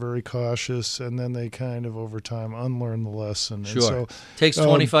and they're very cautious, and then they kind of over time unlearn the lesson. Sure. And so, takes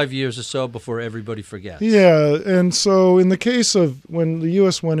 25 years or so before everybody forgets. Yeah, and so in the case of when the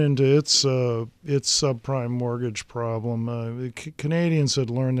U.S. went into its subprime mortgage problem, Canadians had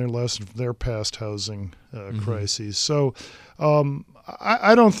learned their lesson from their past housing crises. So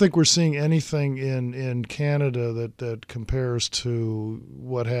I don't think we're seeing anything in Canada that compares to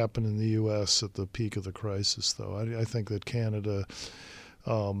what happened in the U.S. at the peak of the crisis, though. I think that Canada,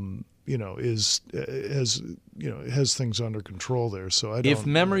 has things under control there. So I don't. If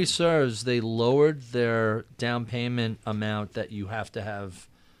memory serves, they lowered their down payment amount that you have to have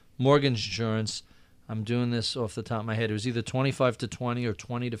mortgage insurance. I'm doing this off the top of my head. It was either 25 to 20 or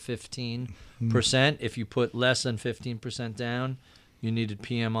 20 to 15%. If you put less than 15% down, you needed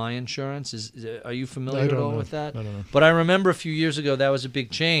PMI insurance. Are you familiar at all with that? I don't know. But I remember a few years ago that was a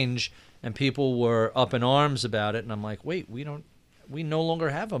big change, and people were up in arms about it. And I'm like, wait, we no longer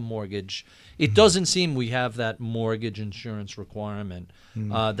have a mortgage. It doesn't seem we have that mortgage insurance requirement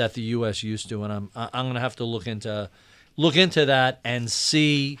that the U.S. used to. And I'm going to have to look into that and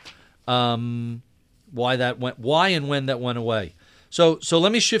see why and when that went away. So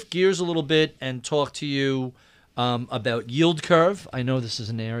let me shift gears a little bit and talk to you about yield curve. I know this is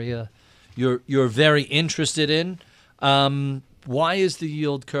an area you're very interested in. Why is the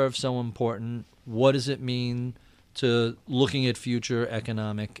yield curve so important? What does it mean to looking at future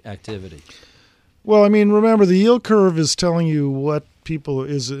economic activity? Well, I mean, remember, the yield curve is telling you what people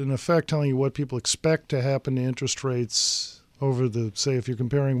expect to happen to interest rates over say, if you're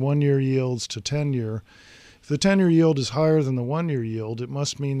comparing 1-year yields to 10-year. If the 10-year yield is higher than the 1-year yield, it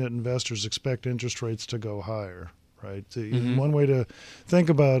must mean that investors expect interest rates to go higher, right? One way to think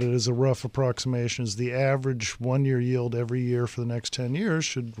about it as a rough approximation is the average 1-year yield every year for the next 10 years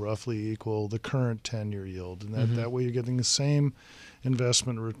should roughly equal the current 10-year yield. And that way you're getting the same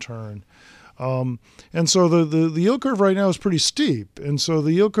investment return. And so the yield curve right now is pretty steep. And so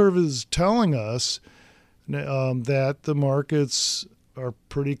the yield curve is telling us that the markets are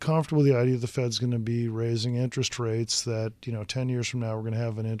pretty comfortable with the idea the Fed's going to be raising interest rates, that 10 years from now we're going to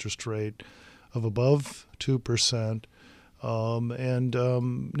have an interest rate of above 2%.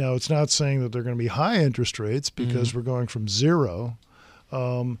 Now it's not saying that they're going to be high interest rates because we're going from zero.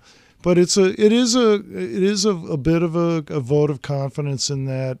 But it is a bit of a vote of confidence in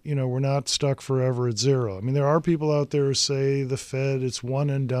that, we're not stuck forever at zero. I mean, there are people out there who say the Fed, it's one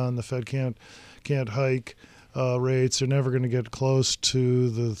and done. The Fed can't hike rates. They're never going to get close to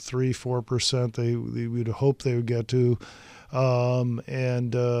the 3-4% they would hope they would get to.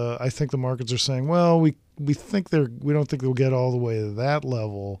 I think the markets are saying, well, we don't think they'll get all the way to that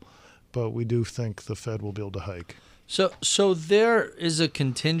level, but we do think the Fed will be able to hike. So there is a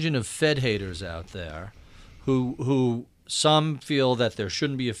contingent of Fed haters out there who some feel that there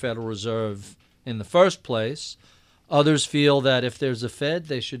shouldn't be a Federal Reserve in the first place. Others feel that if there's a Fed,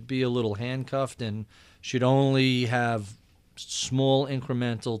 they should be a little handcuffed and should only have small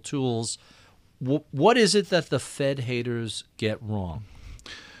incremental tools. What is it that the Fed haters get wrong?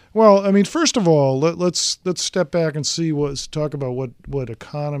 Well, I mean, first of all, let's step back and talk about what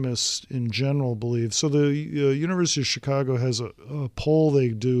economists in general believe. So the University of Chicago has a poll they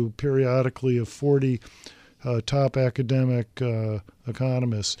do periodically of 40 top academic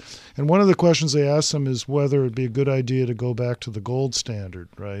economists. And one of the questions they ask them is whether it'd be a good idea to go back to the gold standard,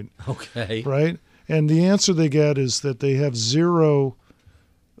 right? Okay. Right? And the answer they get is that they have 0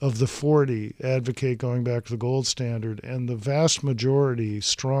 of the 40 advocate going back to the gold standard, and the vast majority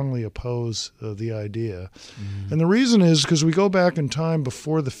strongly oppose the idea. And the reason is because we go back in time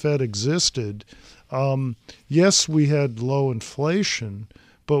before the Fed existed. Yes, we had low inflation,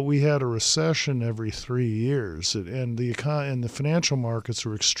 but we had a recession every 3 years, and the financial markets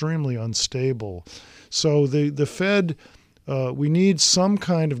were extremely unstable. So the Fed, we need some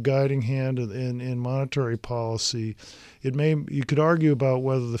kind of guiding hand in monetary policy. You could argue about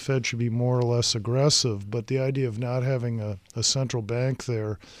whether the Fed should be more or less aggressive, but the idea of not having a central bank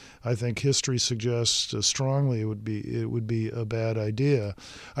there, I think history suggests strongly it would be a bad idea.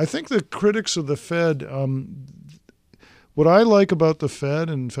 I think the critics of the Fed, what I like about the Fed,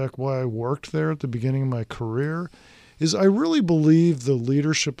 and in fact why I worked there at the beginning of my career, is I really believe the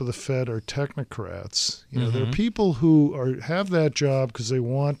leadership of the Fed are technocrats. They're people who have that job because they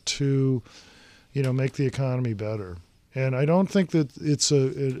want to, make the economy better. And I don't think that it's a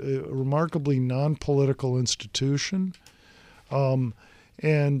remarkably non-political institution. And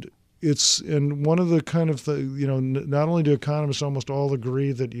one of the kind of not only do economists almost all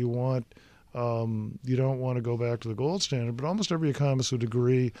agree that you don't want to go back to the gold standard, but almost every economist would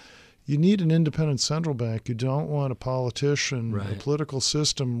agree you need an independent central bank. You don't want a politician, Right. a political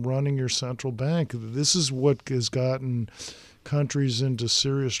system running your central bank. This is what has gotten countries into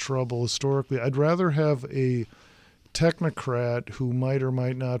serious trouble historically. I'd rather have a technocrat who might or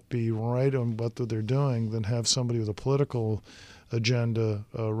might not be right on what they're doing than have somebody with a political agenda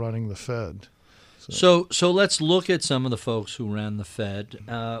running the Fed. So let's look at some of the folks who ran the Fed.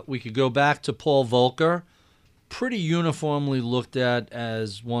 We could go back to Paul Volcker, pretty uniformly looked at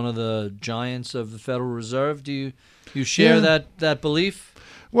as one of the giants of the Federal Reserve. Do you share that belief?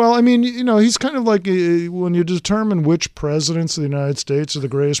 Well, I mean, he's kind of like when you determine which presidents of the United States are the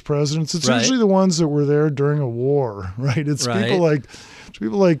greatest presidents, it's Right. usually the ones that were there during a war, right? It's Right. people like.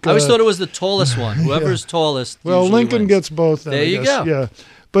 I always thought it was the tallest one. Whoever's tallest. Well, usually Lincoln wins. gets both. Then, There I you guess. go. Yeah,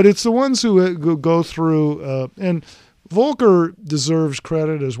 but it's the ones who go through. And Volcker deserves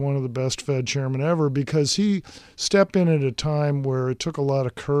credit as one of the best Fed chairmen ever because he stepped in at a time where it took a lot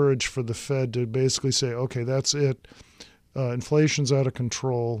of courage for the Fed to basically say, "Okay, that's it. Inflation's out of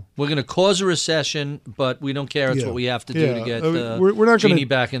control. We're going to cause a recession, but we don't care. It's what we have to do to get the we're not genie gonna,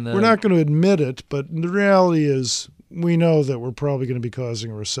 back in the. We're not going to admit it, but the reality is we know that we're probably going to be causing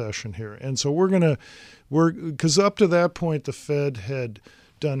a recession here. And so because up to that point, the Fed had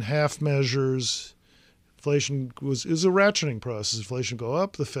done half measures. Inflation is a ratcheting process. Inflation would go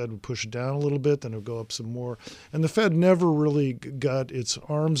up, the Fed would push it down a little bit, then it would go up some more. And the Fed never really got its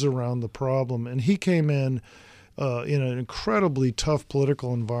arms around the problem. And he came in an incredibly tough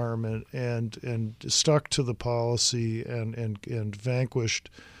political environment and stuck to the policy and vanquished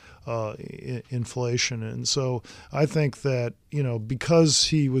inflation. And so I think that because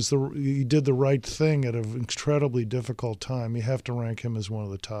he did the right thing at an incredibly difficult time, you have to rank him as one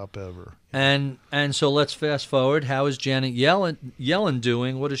of the top ever. And so let's fast forward. How is Janet Yellen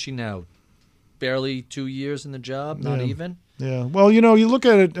doing? What is she now? Barely 2 years in the job? Not even? Yeah. Well, you look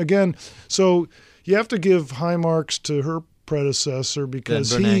at it again. So you have to give high marks to her predecessor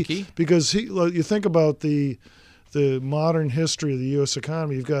because you think about the modern history of the U.S.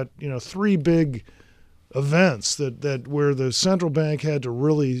 economy. You've got three big events that where the central bank had to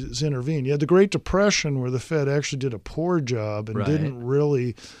really intervene. You had the Great Depression where the Fed actually did a poor job and didn't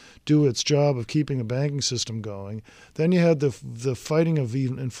really do its job of keeping a banking system going. Then you had the fighting of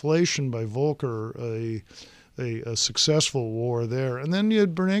inflation by Volcker, a successful war there. And then you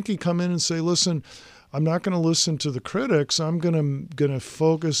had Bernanke come in and say, listen, I'm not going to listen to the critics. I'm going to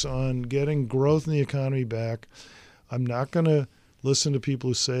focus on getting growth in the economy back. I'm not going to listen to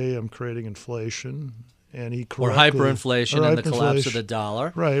people who say I'm creating inflation. And he or hyperinflation and the collapse of the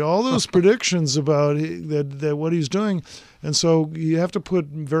dollar. Right, all those predictions about that what he's doing. And so you have to put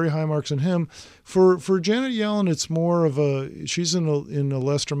very high marks on him. For Janet Yellen, it's more of she's in a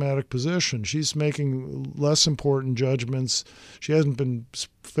less dramatic position. She's making less important judgments. She hasn't been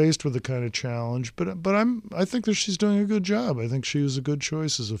faced with the kind of challenge, but I think that she's doing a good job. I think she was a good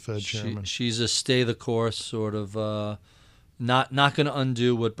choice as a Fed chairman. She's a stay the course sort of. Not going to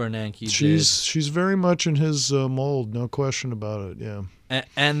undo what Bernanke did. She's very much in his mold, no question about it. Yeah.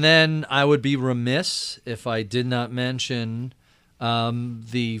 And then I would be remiss if I did not mention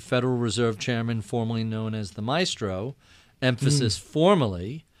the Federal Reserve Chairman, formerly known as the Maestro, emphasis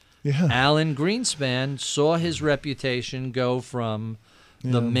formerly. Yeah. Alan Greenspan saw his reputation go from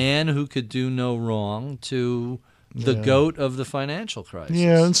the man who could do no wrong to the goat of the financial crisis.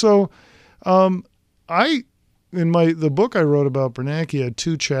 Yeah, and so in the book I wrote about Bernanke, I had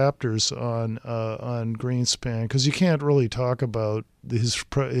 2 chapters on Greenspan because you can't really talk about his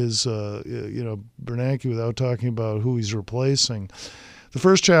Bernanke without talking about who he's replacing. The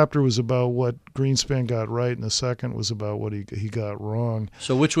first chapter was about what Greenspan got right, and the second was about what he got wrong.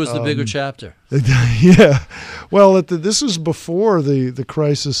 So which was the bigger chapter? Yeah, well, this was before the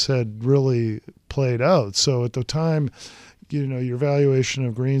crisis had really played out. So at the time, your valuation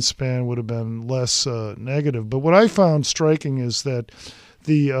of Greenspan would have been less negative. But what I found striking is that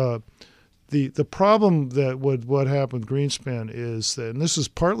the problem that what happened with Greenspan is that, and this is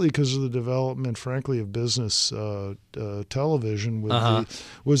partly because of the development, frankly, of business television,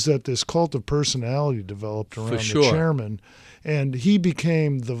 was that this cult of personality developed around the chairman, and he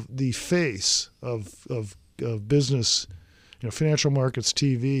became the face of business, financial markets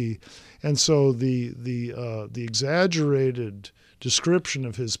TV. And so the exaggerated description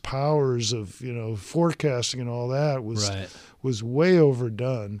of his powers of forecasting and all that was way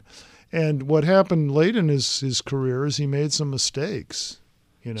overdone. And what happened late in his career is he made some mistakes.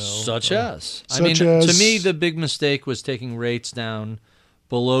 Such as to me, the big mistake was taking rates down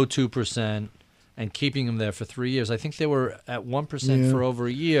below 2% and keeping them there for 3 years. I think they were at 1% for over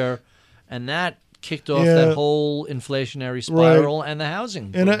a year, and that kicked off that whole inflationary spiral and the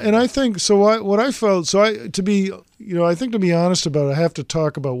housing. And I think so. What I felt to be honest about it, I have to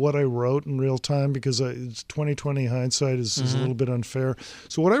talk about what I wrote in real time because it's 2020 hindsight is a little bit unfair.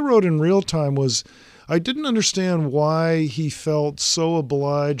 So what I wrote in real time was I didn't understand why he felt so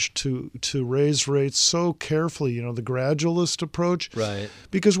obliged to raise rates so carefully. The gradualist approach. Right.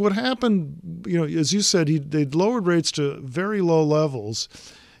 Because what happened, as you said, they'd lowered rates to very low levels.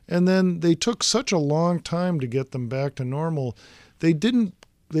 And then they took such a long time to get them back to normal. They didn't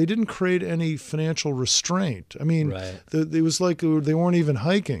create any financial restraint. I mean, it was like they weren't even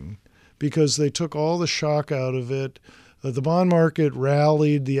hiking because they took all the shock out of it. The bond market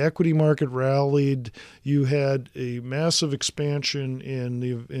rallied, the equity market rallied. You had a massive expansion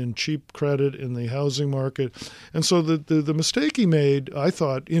in cheap credit in the housing market, and so the mistake he made, I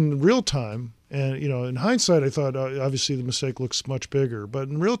thought, in real time. And, in hindsight, I thought, obviously, the mistake looks much bigger. But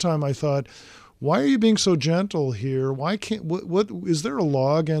in real time, I thought, why are you being so gentle here? Why can't what is there a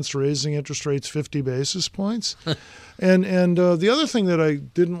law against raising interest rates 50 basis points? and the other thing that I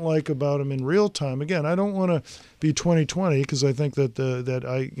didn't like about him in real time, again, I don't want to be 2020 because I think that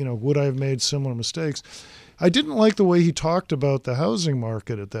would I have made similar mistakes? I didn't like the way he talked about the housing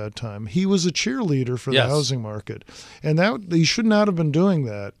market at that time. He was a cheerleader for the housing market, and that he should not have been doing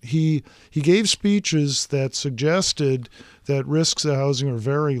that. He gave speeches that suggested that risks of housing are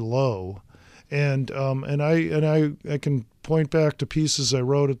very low, and I can point back to pieces I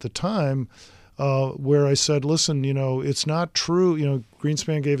wrote at the time where I said, listen, it's not true.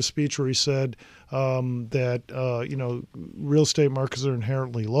 Greenspan gave a speech where he said that real estate markets are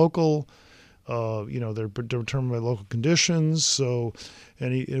inherently local. They're determined by local conditions. So,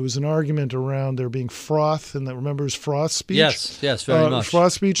 it was an argument around there being froth, and remember his froth speech? Yes, very much.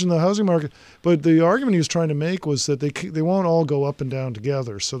 Froth speech in the housing market. But the argument he was trying to make was that they won't all go up and down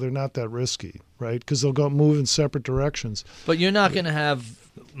together, so they're not that risky, right? Because they'll move in separate directions. But you're not going to have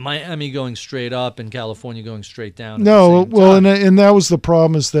Miami going straight up and California going straight down. No, and that was the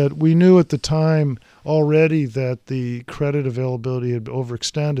problem, is that we knew at the time already that the credit availability had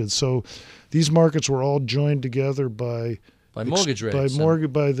overextended. So these markets were all joined together by mortgage rates, by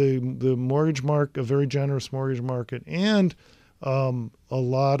the mortgage market, a very generous mortgage market, and a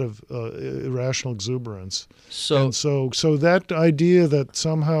lot of irrational exuberance. So that idea that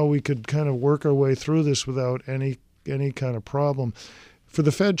somehow we could kind of work our way through this without any kind of problem, for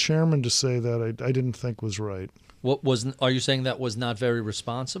the Fed chairman to say that, I didn't think was right. Are you saying that was not very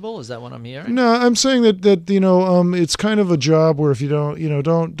responsible? Is that what I'm hearing? No, I'm saying that it's kind of a job where if you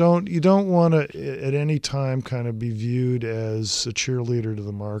don't want to at any time kind of be viewed as a cheerleader to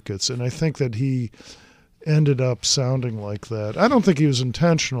the markets, and I think that he ended up sounding like that. I don't think he was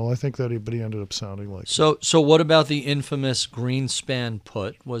intentional. I think that he ended up sounding like that. So what about the infamous Greenspan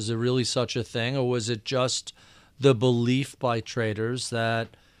put? Was there really such a thing, or was it just the belief by traders that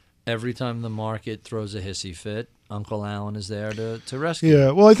every time the market throws a hissy fit, Uncle Allen is there to rescue?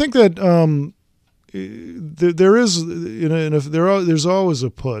 Yeah, well, I think that there is, there's always a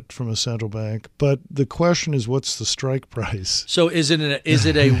put from a central bank, but the question is, what's the strike price? So is it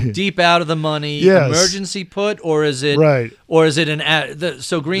a deep out of the money emergency put, or is it right? Or is it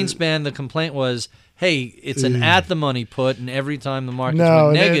so Greenspan, the complaint was, hey, it's an at the money put, and every time the market's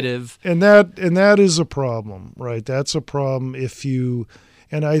went negative, and that is a problem, right? That's a problem if you.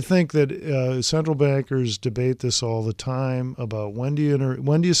 And I think that central bankers debate this all the time about when do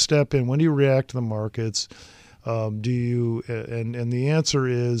you step in, when do you react to the markets, and the answer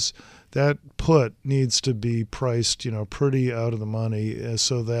is that put needs to be priced, pretty out of the money,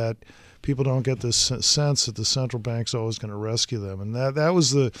 so that people don't get this sense that the central bank's always going to rescue them. And that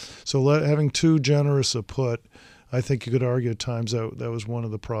was having too generous a put, I think you could argue at times that was one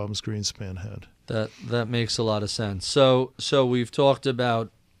of the problems Greenspan had. That makes a lot of sense. So we've talked about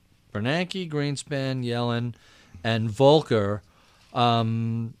Bernanke, Greenspan, Yellen, and Volcker.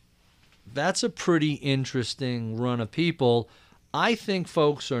 That's a pretty interesting run of people. I think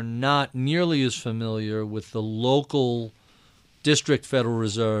folks are not nearly as familiar with the local district Federal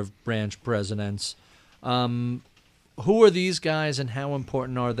Reserve branch presidents. Who are these guys, and how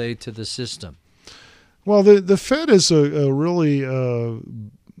important are they to the system? Well, the Fed is a really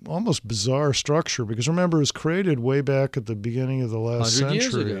almost bizarre structure, because remember, it was created way back at the beginning of the last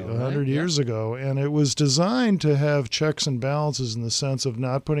century, 100 years ago, and it was designed to have checks and balances in the sense of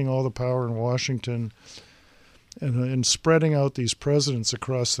not putting all the power in Washington and spreading out these presidents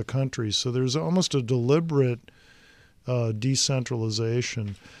across the country. So there's almost a deliberate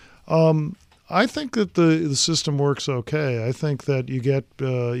decentralization. I think that the system works okay. I think that you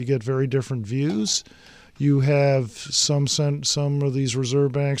get very different views. You have some of these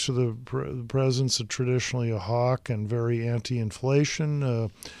reserve banks or the presidents are traditionally a hawk and very anti-inflation.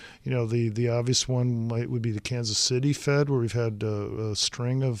 The obvious one would be the Kansas City Fed, where we've had a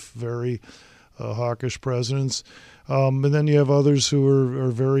string of very hawkish presidents. And then you have others who are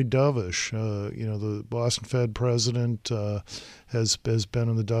very dovish. The Boston Fed president has been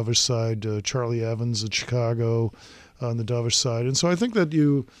on the dovish side. Charlie Evans at Chicago on the dovish side, and so I think that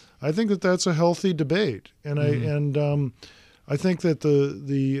that's a healthy debate. And I think that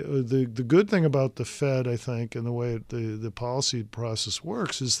the good thing about the Fed, I think, and the way the policy process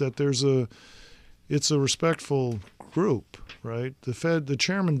works is that it's a respectful group, right? The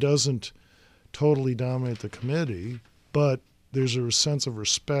chairman doesn't totally dominate the committee, but there's a sense of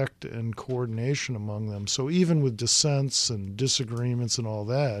respect and coordination among them. So even with dissents and disagreements and all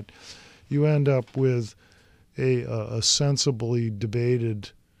that, you end up with a sensibly debated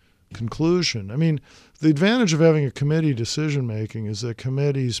conclusion. I mean, the advantage of having a committee decision-making is that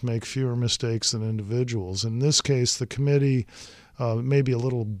committees make fewer mistakes than individuals. In this case, the committee may be a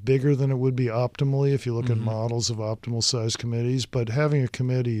little bigger than it would be optimally if you look at models of optimal-sized committees, but having a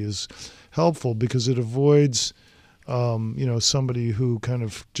committee is helpful because it avoids somebody who kind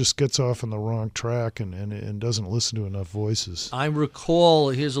of just gets off on the wrong track and doesn't listen to enough voices. I recall,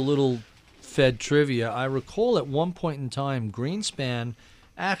 here's a little Fed trivia, I recall at one point in time Greenspan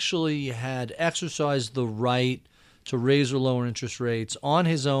actually had exercised the right to raise or lower interest rates on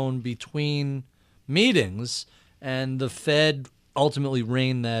his own between meetings, and the Fed ultimately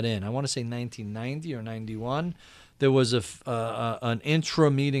reined that in. I want to say 1990 or 91. There was an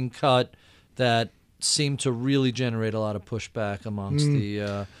intra-meeting cut that seemed to really generate a lot of pushback amongst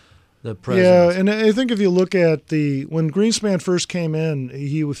the president. Yeah, and I think if you look at when Greenspan first came in,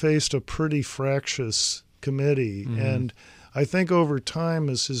 he faced a pretty fractious committee, and I think over time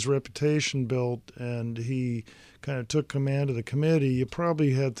as his reputation built and he kind of took command of the committee, you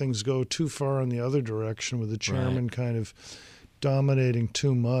probably had things go too far in the other direction with the chairman kind of dominating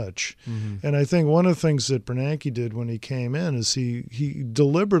too much. And I think one of the things that Bernanke did when he came in is he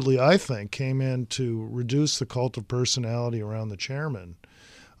deliberately, I think, came in to reduce the cult of personality around the chairman.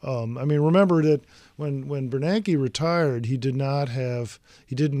 Remember that when Bernanke retired, he didn't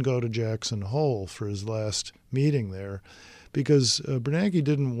go to Jackson Hole for his last meeting there because Bernanke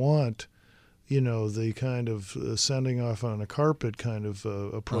didn't want the kind of sending off on a carpet kind of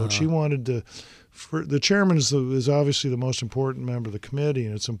approach. He wanted the chairman is obviously the most important member of the committee,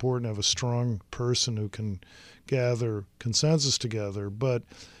 and it's important to have a strong person who can gather consensus together. But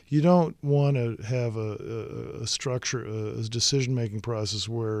you don't want to have a structure, a decision-making process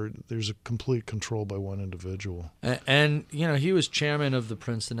where there's a complete control by one individual. And he was chairman of the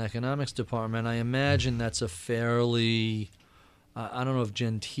Princeton Economics Department. I imagine that's a fairly I don't know if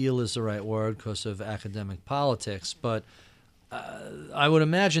genteel is the right word because of academic politics, but I would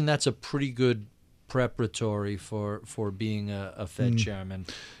imagine that's a pretty good preparatory for being a Fed chairman,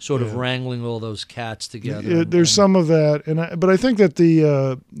 sort of wrangling all those cats together. There's some of that, but I think that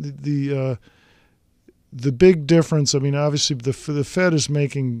the big difference, obviously the Fed is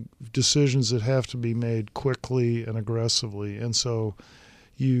making decisions that have to be made quickly and aggressively, and so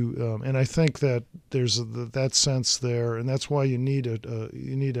and I think that there's that sense there, and that's why you need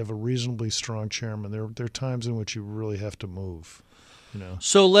to have a reasonably strong chairman. There are times in which you really have to move.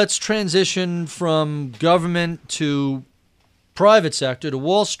 So let's transition from government to private sector to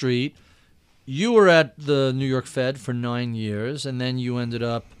Wall Street. You were at the New York Fed for 9 years, and then you ended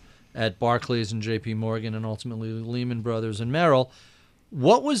up at Barclays and J.P. Morgan and ultimately Lehman Brothers and Merrill.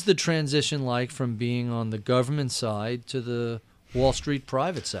 What was the transition like from being on the government side to the Wall Street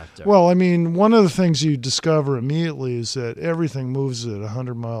private sector? Well, one of the things you discover immediately is that everything moves at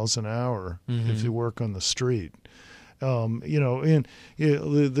 100 miles an hour if you work on the street. At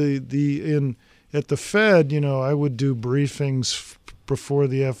the Fed, I would do briefings before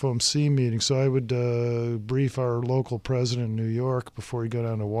the FOMC meeting. So I would brief our local president in New York before he'd go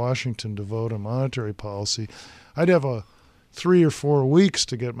down to Washington to vote on monetary policy. I'd have 3 or 4 weeks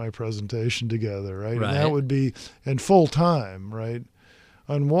to get my presentation together, right? And that would be in full time, right?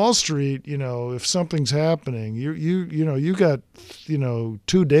 On Wall Street, if something's happening, you got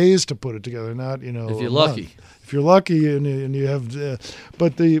 2 days to put it together, not if you're lucky. If you're lucky and you have,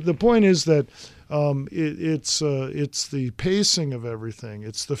 but the point is that it's the pacing of everything.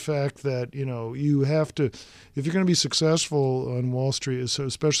 It's the fact that you have to, if you're going to be successful on Wall Street,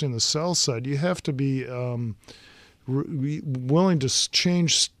 especially in the sell side, you have to be willing to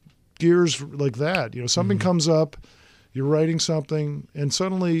change gears like that. Something comes up, you're writing something, and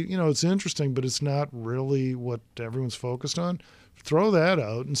suddenly, it's interesting, but it's not really what everyone's focused on. Throw that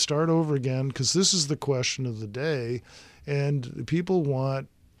out and start over again, because this is the question of the day, and people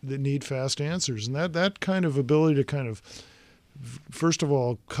need fast answers. And that kind of ability to kind of, first of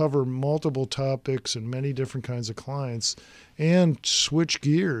all, cover multiple topics and many different kinds of clients and switch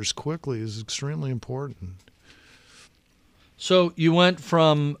gears quickly is extremely important. So you went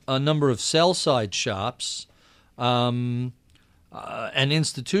from a number of sell-side shops and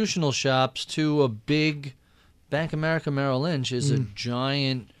institutional shops to a big Bank of America Merrill Lynch is a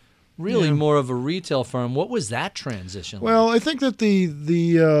giant, really more of a retail firm. What was that transition like? Well, I think that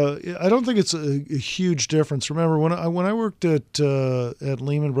I don't think it's a huge difference. Remember, when I worked at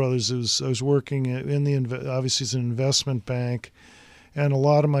Lehman Brothers, I was working obviously it's an investment bank, and a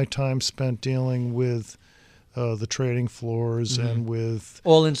lot of my time spent dealing with the trading floors and with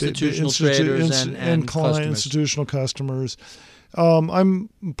all institutional traders and client customers. Institutional customers. I'm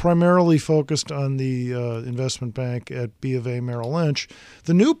primarily focused on the investment bank at B of A Merrill Lynch.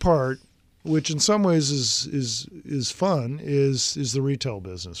 The new part, which in some ways is fun, is the retail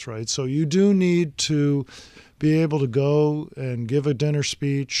business, right? So you do need to be able to go and give a dinner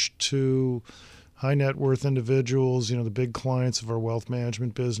speech to high net worth individuals, the big clients of our wealth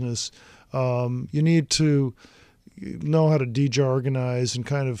management business. You need to know how to de-jargonize and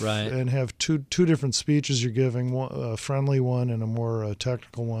kind of and have two different speeches you're giving, a friendly one and a more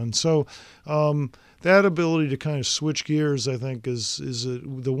technical one. So that ability to kind of switch gears, I think, is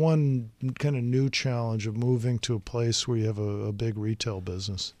the one kind of new challenge of moving to a place where you have a big retail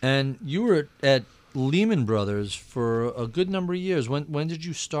business. And you were at Lehman Brothers for a good number of years. When did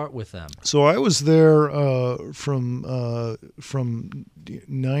you start with them? So I was there from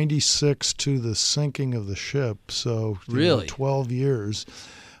 96 to the sinking of the ship. So really 12 years.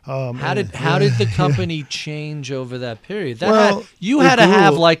 How did the company change over that period? You it had to grew.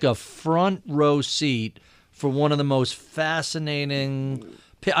 have like a front row seat for one of the most fascinating.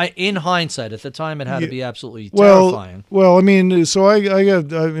 In hindsight, at the time, it had to be absolutely terrifying. Well, I mean, so I've had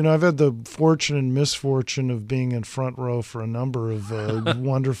the fortune and misfortune of being in front row for a number of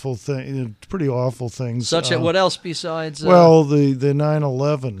wonderful things, pretty awful things. Such as what else besides? The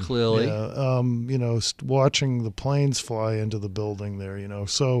 9/11. Clearly, watching the planes fly into the building there.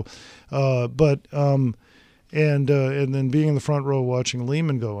 So, and then being in the front row watching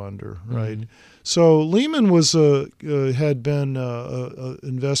Lehman go under, right? Mm-hmm. So Lehman had been an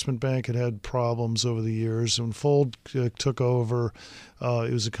investment bank, had problems over the years. When Fold took over,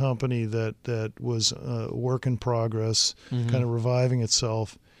 it was a company that was a work in progress, kind of reviving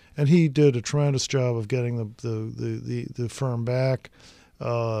itself. And he did a tremendous job of getting the firm back.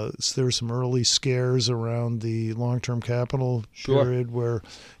 So there were some early scares around the long-term capital period where,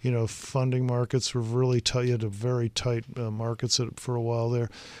 funding markets were really tight. You had a very tight markets for a while there.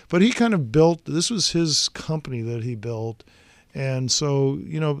 But he kind of this was his company that he built. And so,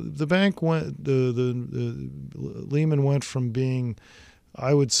 the bank went, the Lehman went from being,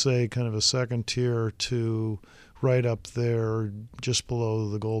 I would say, kind of a second tier to right up there, just below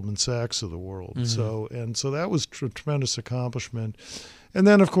the Goldman Sachs of the world. Mm-hmm. So that was a tremendous accomplishment. And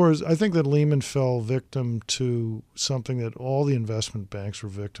then, of course, I think that Lehman fell victim to something that all the investment banks were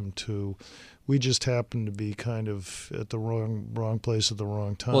victim to. We just happened to be kind of at the wrong place at the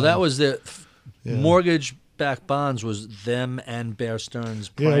wrong time. Well, that was mortgage-backed bonds was them and Bear Stearns'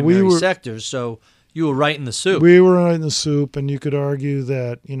 primary sectors, so you were right in the soup. We were right in the soup, and you could argue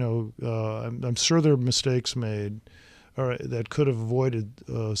that, I'm sure there were mistakes made that could have avoided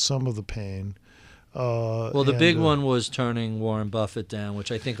some of the pain. The big one was turning Warren Buffett down,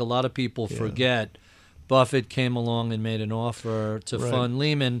 which I think a lot of people forget. Buffett came along and made an offer to fund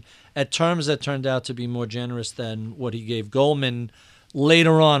Lehman at terms that turned out to be more generous than what he gave Goldman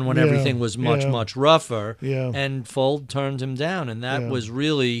later on when everything was much rougher. Yeah. And Fold turned him down. And that was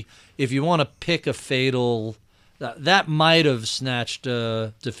really, if you want to pick a fatal, that might have snatched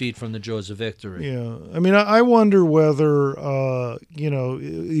defeat from the jaws of victory. Yeah. I mean, I wonder whether,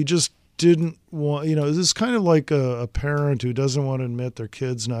 he just didn't want, this is kind of like a parent who doesn't want to admit their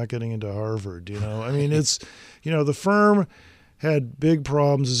kid's not getting into Harvard, I mean, it's, the firm had big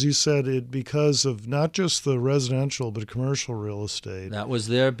problems, as you said, because of not just the residential but commercial real estate. That was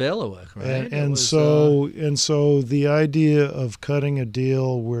their bailiwick, right? And so the idea of cutting a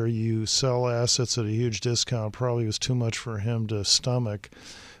deal where you sell assets at a huge discount probably was too much for him to stomach.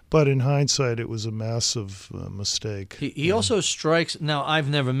 But in hindsight, it was a massive mistake. He also strikes. Now, I've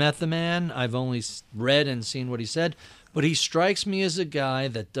never met the man. I've only read and seen what he said. But he strikes me as a guy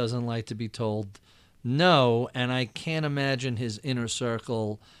that doesn't like to be told no, and I can't imagine his inner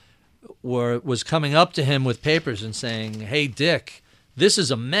circle was coming up to him with papers and saying, "Hey, Dick, this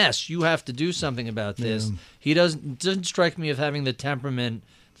is a mess. You have to do something about this." Yeah. He doesn't strike me as having the temperament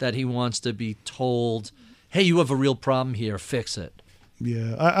that he wants to be told, "Hey, you have a real problem here. Fix it."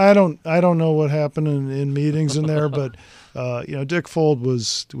 Yeah, I don't know what happened in meetings in there, but Dick Fuld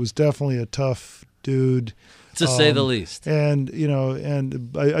was definitely a tough dude, to say the least. And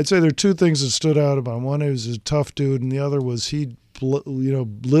I'd say there are two things that stood out about him. One, he was a tough dude, and the other was he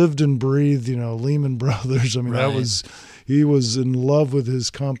lived and breathed Lehman Brothers. I mean, Right. he was in love with his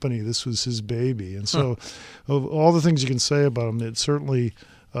company. This was his baby, and so of all the things you can say about him, it certainly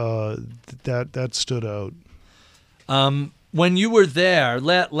that stood out. When you were there,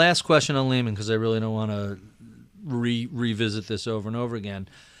 last question on Lehman, because I really don't want to revisit this over and over again.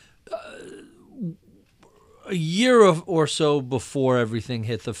 A year or so before everything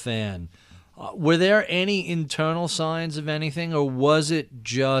hit the fan, were there any internal signs of anything, or was it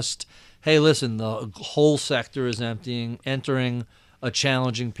just, hey, listen, the whole sector is entering a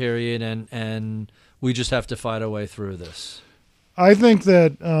challenging period, and we just have to fight our way through this? I think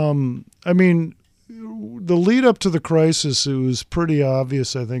that, the lead up to the crisis, it was pretty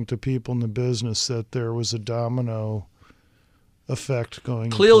obvious, I think, to people in the business that there was a domino effect going.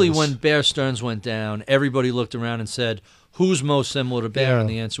 Clearly, in place. when Bear Stearns went down, everybody looked around and said, "Who's most similar to Bear?" Yeah. And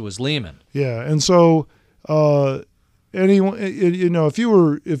the answer was Lehman. Yeah, and so anyone, if you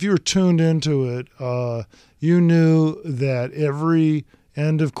were tuned into it, you knew that every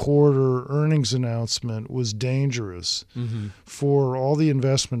end of quarter earnings announcement was dangerous for all the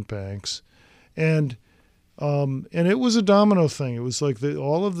investment banks, and it was a domino thing. It was like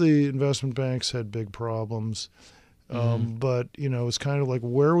all of the investment banks had big problems. But it was kind of like,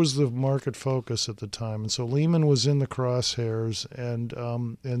 where was the market focus at the time? And so Lehman was in the crosshairs, and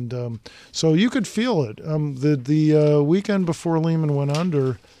so you could feel it. The weekend before Lehman went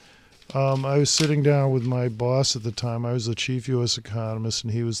under, I was sitting down with my boss at the time. I was the chief U.S. economist,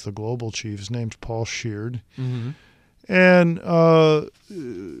 and he was the global chief. His name's Paul Sheard, and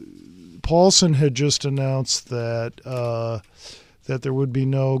Paulson had just announced that there would be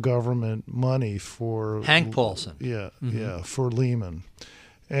no government money for Hank Paulson. For Lehman,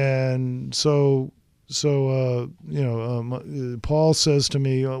 and so Paul says to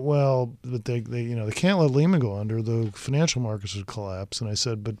me, "Well, but they can't let Lehman go under. The financial markets would collapse." And I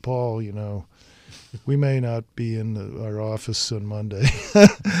said, "But Paul, we may not be in our office on Monday,"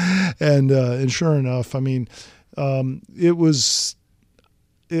 and sure enough, it was.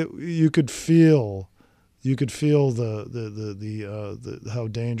 You could feel the how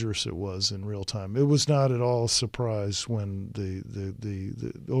dangerous it was in real time. It was not at all a surprise when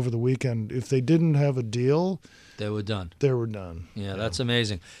the over the weekend, if they didn't have a deal, They were done. Yeah, That's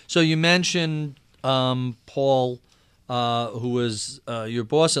amazing. So you mentioned Paul, who was your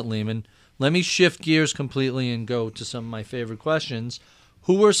boss at Lehman. Let me shift gears completely and go to some of my favorite questions.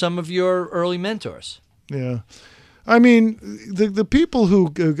 Who were some of your early mentors? Yeah. The people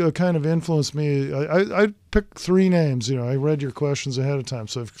who kind of influenced me, I picked three names. I read your questions ahead of time,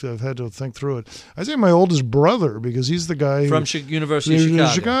 so I've had to think through it. I say my oldest brother, because he's the guy From University of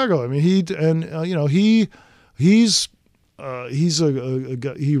Chicago. He's a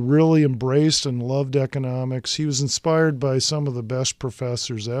guy, he really embraced and loved economics. He was inspired by some of the best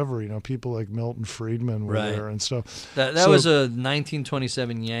professors ever. People like Milton Friedman were there and stuff. That was a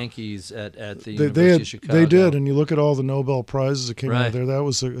 1927 Yankees at the University of Chicago. They did, and you look at all the Nobel Prizes that came out of there. That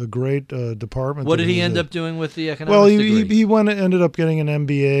was a great department. What did he end up doing with the economics degree? He ended up getting an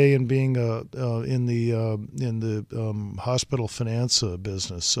MBA and being in the hospital finance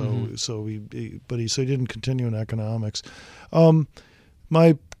business. So he didn't continue in economics.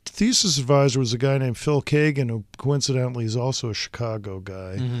 My thesis advisor was a guy named Phil Kagan, who coincidentally is also a Chicago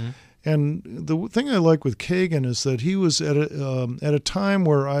guy. And the thing I like with Kagan is that he was at a time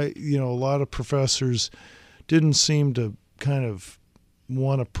where a lot of professors didn't seem to kind of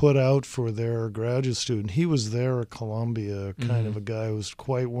want to put out for their graduate student. He was there at Columbia, kind of a guy who was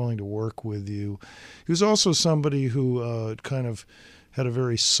quite willing to work with you. He was also somebody who kind of had a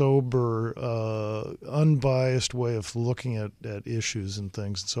very sober, unbiased way of looking at issues and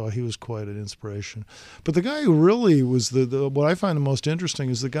things. And so he was quite an inspiration. But the guy who really was what I find the most interesting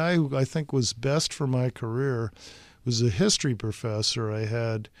is the guy who I think was best for my career was a history professor I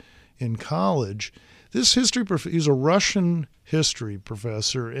had in college. This history professor, he was a Russian history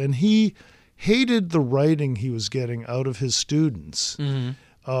professor, and he hated the writing he was getting out of his students. And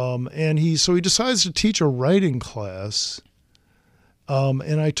he decides to teach a writing class.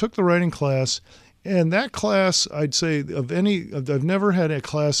 And I took the writing class, and that class, I'd say, I've never had a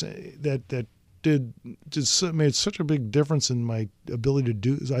class that made such a big difference in my ability to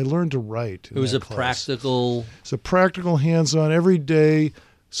do. I learned to write. It was a practical. It's a practical, hands-on. Every day,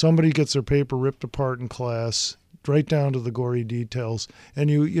 somebody gets their paper ripped apart in class, right down to the gory details. And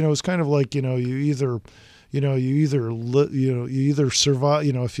you it's kind of like you either survive.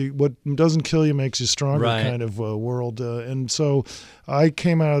 If what doesn't kill you makes you stronger, right. kind of world. And so, I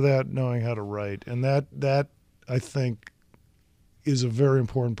came out of that knowing how to write, and that I think is a very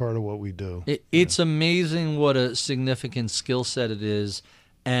important part of what we do. It's amazing what a significant skill set it is,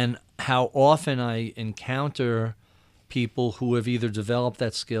 and how often I encounter people who have either developed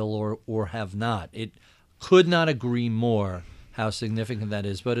that skill or have not. It could not agree more how significant that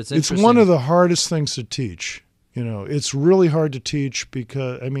is. But it's interesting. It's one of the hardest things to teach. It's really hard to teach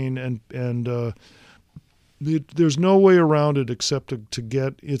because there's no way around it except to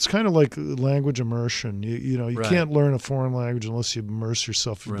get. It's kind of like language immersion. You right. can't learn a foreign language unless you immerse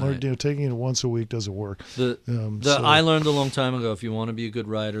yourself. Right. Taking it once a week doesn't work. I learned a long time ago, if you want to be a good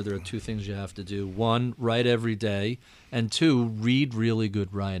writer, there are two things you have to do. One, write every day, and two, read really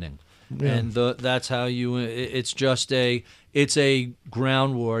good writing. Yeah. And that's how you. It's a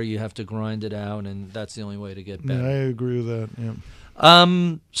ground war. You have to grind it out, and that's the only way to get better. Yeah, I agree with that. Yeah.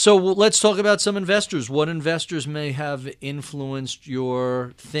 So let's talk about some investors. What investors may have influenced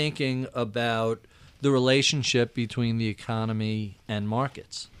your thinking about the relationship between the economy and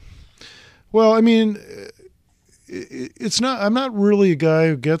markets? Well, it's not. I'm not really a guy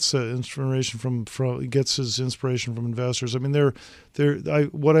who gets inspiration from gets his inspiration from investors.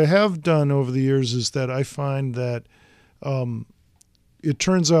 What I have done over the years is that I find that. It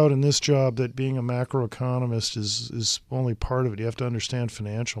turns out in this job that being a macroeconomist is only part of it. You have to understand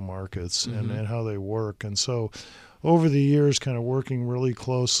financial markets and how they work. And so over the years, kind of working really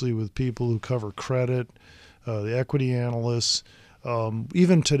closely with people who cover credit, the equity analysts.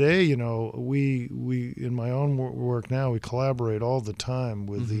 Even today, we in my own work now, we collaborate all the time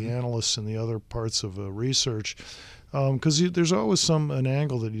with the analysts and the other parts of research because there's always an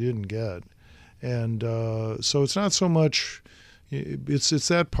angle that you didn't get. And so it's not so much... It's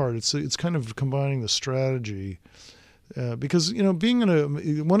that part. It's kind of combining the strategy, because being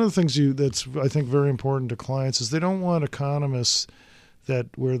one of the things that's I think very important to clients is they don't want economists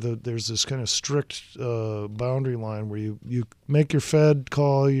where there's this kind of strict boundary line where you make your Fed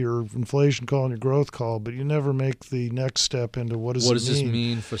call, your inflation call, and your growth call, but you never make the next step into what does this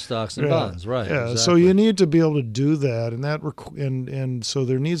mean for stocks and bonds, right? Yeah, exactly. So you need to be able to do that, and so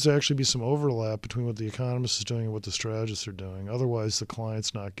there needs to actually be some overlap between what the economist is doing and what the strategists are doing. Otherwise, the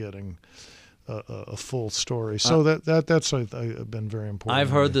client's not getting a full story. So that's been very important. I've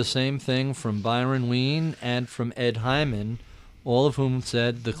heard the same thing from Byron Wien and from Ed Hyman, all of whom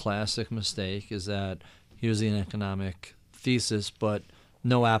said the classic mistake is that here's an economic thesis, but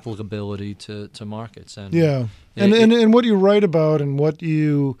no applicability to markets. And and what you write about and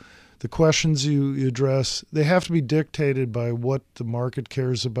the questions you address, they have to be dictated by what the market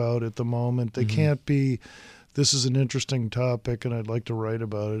cares about at the moment. They can't be, this is an interesting topic and I'd like to write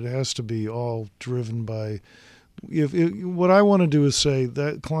about it. It has to be all driven by... what I want to do is say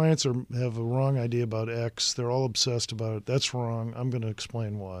that clients have a wrong idea about X. They're all obsessed about it. That's wrong. I'm going to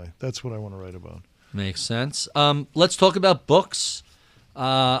explain why. That's what I want to write about. Makes sense. Let's talk about books.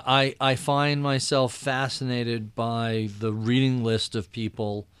 I find myself fascinated by the reading list of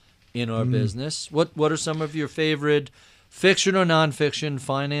people in our business. What are some of your favorite fiction or nonfiction,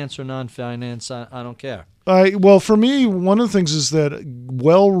 finance or non-finance? I don't care. Well, for me, one of the things is that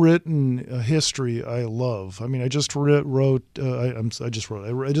well-written history I love. I just read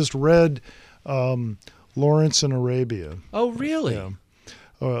Lawrence in Arabia. Oh, really? Yeah.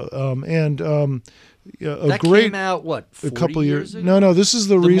 That came out, what, 40 a couple years ago? No, this is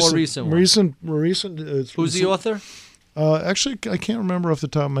the more recent one. Recent. Who's the author? Actually, I can't remember off the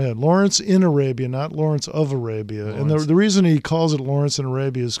top of my head. Lawrence in Arabia, not Lawrence of Arabia. Lawrence. And the reason he calls it Lawrence in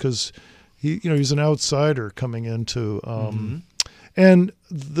Arabia is because he's an outsider coming into. And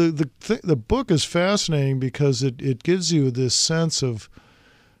the book is fascinating because it gives you this sense of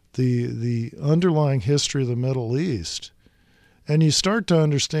the underlying history of the Middle East. And you start to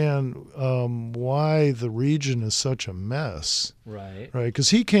understand why the region is such a mess. Right.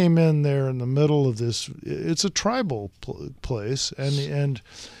 Because he came in there in the middle of this. It's a tribal place, and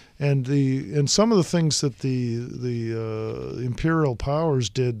some of the things that the imperial powers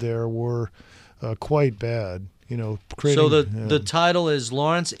did there were quite bad. So the title is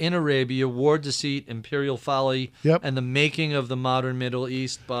Lawrence in Arabia, War, Deceit, Imperial Folly, and the Making of the Modern Middle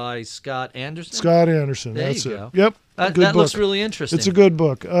East by Scott Anderson? Scott Anderson, there that's you it. go. Yep, that looks really interesting. It's a good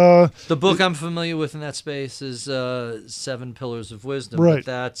book. The book I'm familiar with in that space is Seven Pillars of Wisdom, right. But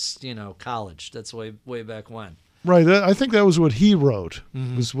that's, college. That's way back when. Right, I think that was what he wrote,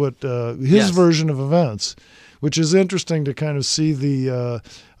 was what his version of events, which is interesting to kind of see the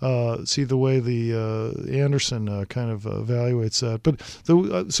way the Anderson kind of evaluates that. But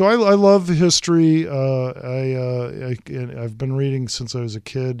so I love history. I've been reading since I was a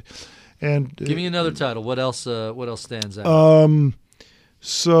kid. And give me another title. What else stands out?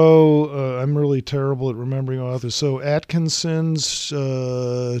 So I'm really terrible at remembering authors. So Atkinson's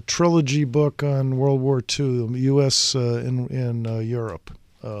trilogy book on World War II, the U.S. in Europe.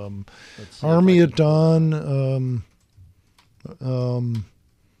 Army at Dawn.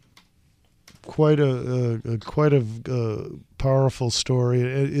 Quite a powerful story.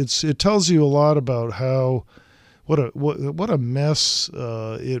 It tells you a lot about how. What a mess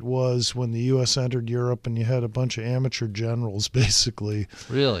it was when the U.S. entered Europe, and you had a bunch of amateur generals basically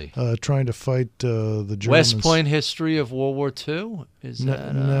really trying to fight the Germans. West Point history of World War II?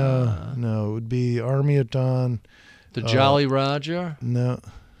 No, it would be Army at Dawn. The Jolly Roger? No.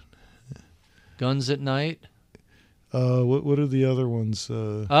 Guns at Night? What are the other ones?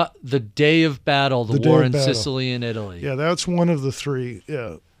 The Day of Battle, the War in Sicily and Italy. Yeah, that's one of the three.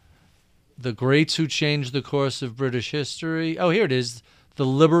 Yeah. The Greats Who Changed the Course of British History. Oh, here it is. The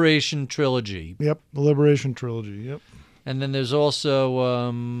Liberation Trilogy. Yep, the Liberation Trilogy, yep. And then there's also,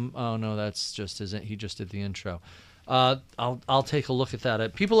 oh no, that's just he just did the intro. I'll take a look at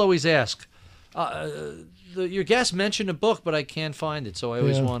that. People always ask, your guest mentioned a book, but I can't find it, so I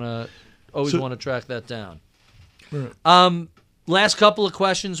always want to track that down. Right. Last couple of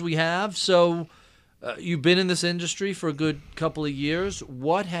questions we have. So you've been in this industry for a good couple of years.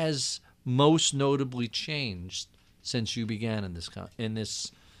 What has most notably changed since you began in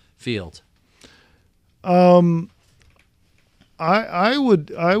this field? I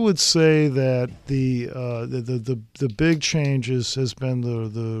would say that the big changes has been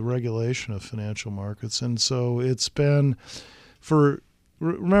the regulation of financial markets, and so it's been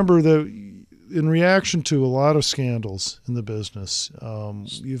remember that. In reaction to a lot of scandals in the business,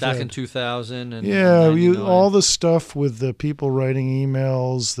 back in 2000 and all the stuff with the people writing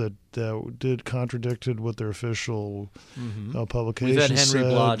emails that contradicted what their official publications said. We've had Henry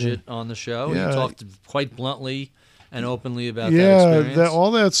Blodgett on the show. Yeah, he talked quite bluntly and openly about that experience.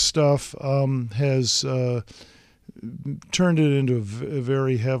 All that stuff has turned it into a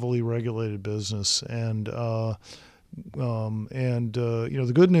very heavily regulated business, and the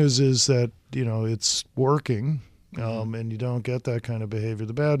good news is that it's working, and you don't get that kind of behavior.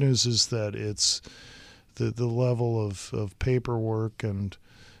 The bad news is that it's the level of paperwork and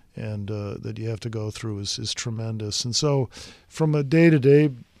that you have to go through is tremendous. And so, from a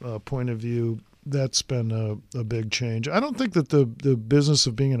day-to-day point of view, that's been a big change. I don't think that the business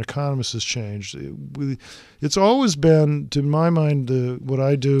of being an economist has changed. It's always been, to my mind, what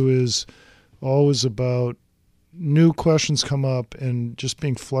I do is always about new questions come up and just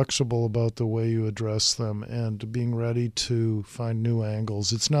being flexible about the way you address them and being ready to find new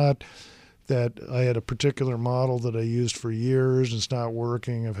angles. It's not that I had a particular model that I used for years and it's not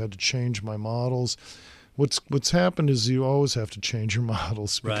working. I've had to change my models. What's happened is you always have to change your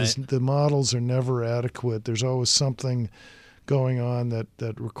models because the models are never adequate. There's always something going on that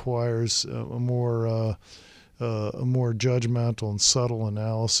requires a more judgmental and subtle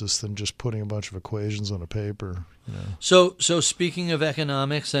analysis than just putting a bunch of equations on a paper. So speaking of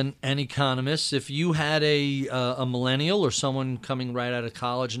economics and economists, if you had a millennial or someone coming right out of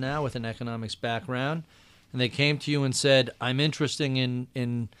college now with an economics background, and they came to you and said, "I'm interested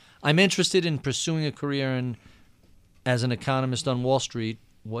in pursuing a career as an economist on Wall Street,"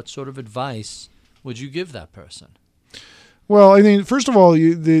 what sort of advice would you give that person? Well, I mean, first of all,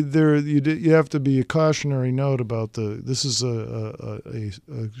 you have to be a cautionary note about this is a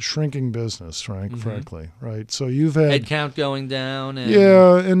shrinking business, frankly, right? So you've had head count going down, and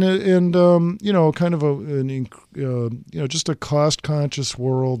kind of just a cost conscious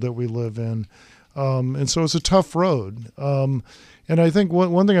world that we live in, and so it's a tough road. And I think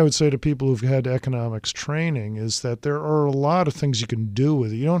one thing I would say to people who've had economics training is that there are a lot of things you can do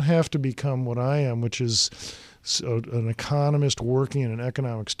with it. You don't have to become what I am, which is an economist working in an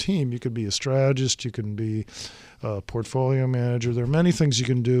economics team. You could be a strategist. You can be a portfolio manager. There are many things you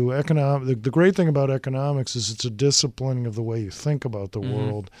can do. The great thing about economics is it's a disciplining of the way you think about the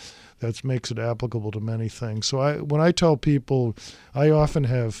world that makes it applicable to many things. So when I tell people, I often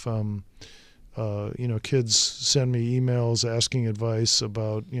have kids send me emails asking advice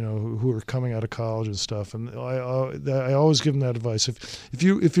about, who are coming out of college and stuff. And I always give them that advice. If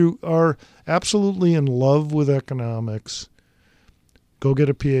you are absolutely in love with economics, go get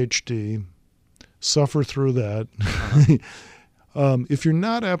a PhD, suffer through that. If you're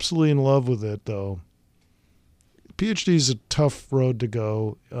not absolutely in love with it, though, PhD is a tough road to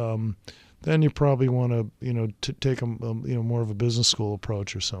go. Then you probably want to take a more of a business school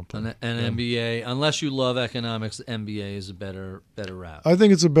approach or something. An MBA, unless you love economics, MBA is a better route. I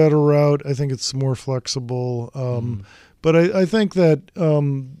think it's a better route. I think it's more flexible. But I think that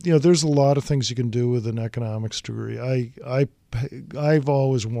there's a lot of things you can do with an economics degree. I've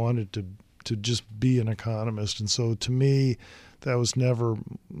always wanted to just be an economist, and so to me, that was never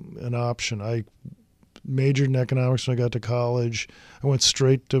an option. I majored in economics when I got to college. I went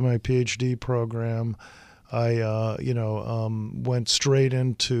straight to my PhD program. I went straight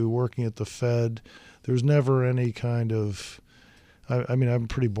into working at the Fed. There was never any kind of I'm a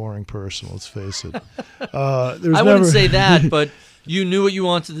pretty boring person, let's face it. I wouldn't say that, but you knew what you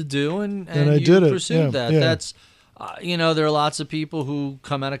wanted to do, and I you did pursued that. Yeah. That's, there are lots of people who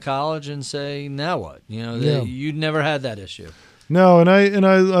come out of college and say, now what? You'd never had that issue. No, and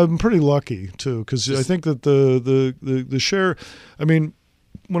I'm pretty lucky too, because I think that the share. I mean,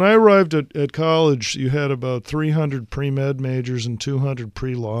 when I arrived at college, you had about 300 pre-med majors and 200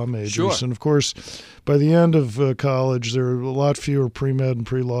 pre-law majors. Sure. And, of course, by the end of college, there were a lot fewer pre-med and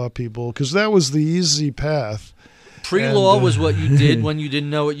pre-law people because that was the easy path. Pre-law was what you did when you didn't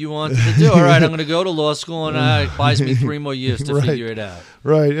know what you wanted to do. All right, I'm going to go to law school, and it buys me 3 more years to figure it out.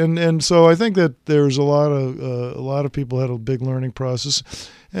 Right, and so I think that there's a lot of people had a big learning process.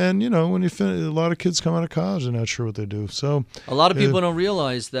 And, when you finish, a lot of kids come out of college, they're not sure what they do. So a lot of people don't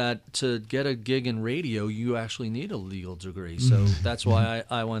realize that to get a gig in radio, you actually need a legal degree. So that's why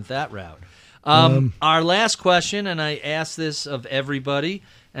I went that route. Our last question, and I ask this of everybody,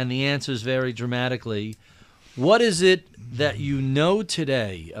 and the answers vary dramatically. What is it that you know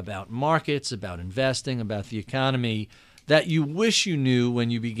today about markets, about investing, about the economy, that you wish you knew when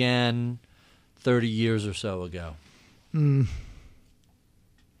you began 30 years or so ago?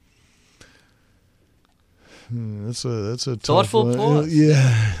 That's a thoughtful pause.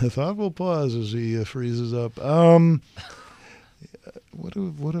 Yeah, a thoughtful pause as he freezes up.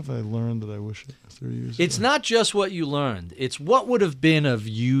 What have I learned that I wish 30 years ago? It's not just what you learned. It's what would have been of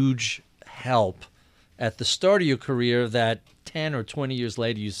huge help at the start of your career that 10 or 20 years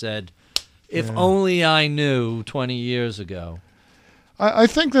later you said, if only I knew 20 years ago. I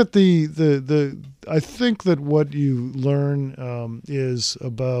think that I think that what you learn is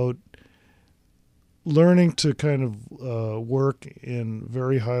about learning to kind of work in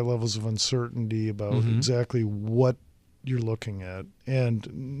very high levels of uncertainty about exactly what you're looking at, and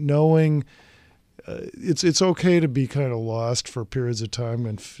knowing it's okay to be kind of lost for periods of time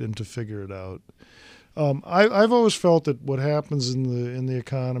and to figure it out. I've always felt that what happens in the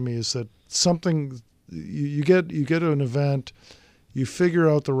economy is that something you get an event, you figure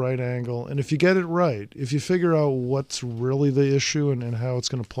out the right angle, and if you get it right, if you figure out what's really the issue and how it's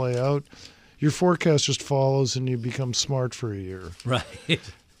going to play out, your forecast just follows and you become smart for a year. Right.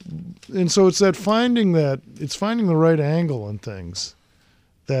 And so it's finding the right angle on things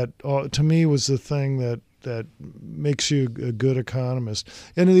that to me was the thing that makes you a good economist.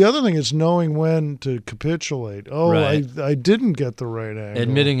 And the other thing is knowing when to capitulate. Oh, right. I didn't get the right angle.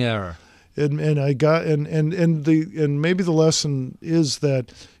 Admitting error. And I got and maybe the lesson is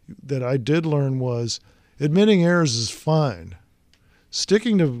that I did learn was admitting errors is fine.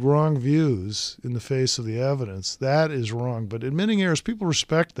 Sticking to wrong views in the face of the evidence, that is wrong. But admitting errors, people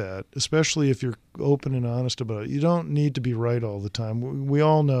respect that, especially if you're open and honest about it. You don't need to be right all the time. We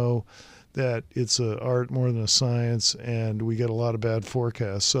all know that it's an art more than a science, and we get a lot of bad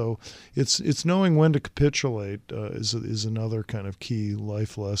forecasts. So it's knowing when to capitulate is another kind of key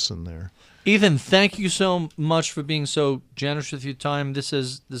life lesson there. Ethan, thank you so much for being so generous with your time. This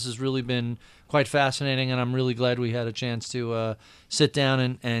has really been quite fascinating, and I'm really glad we had a chance to sit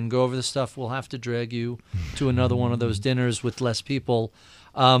down and go over this stuff. We'll have to drag you to another one of those dinners with less people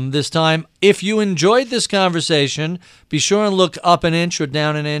this time. If you enjoyed this conversation, be sure and look up an inch or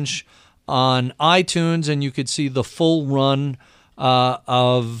down an inch on iTunes, and you could see the full run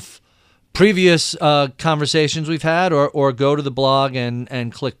of previous conversations we've had, or go to the blog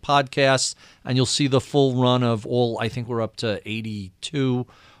and click podcasts, and you'll see the full run of all. I think we're up to 82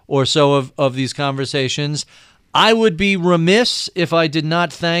 or so of these conversations. I would be remiss if I did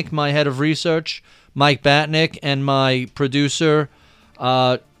not thank my head of research, Mike Batnick, and my producer,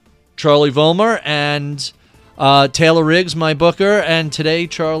 Charlie Vollmer, and Taylor Riggs, my booker, and today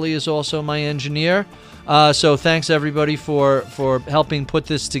Charlie is also my engineer. So thanks everybody for helping put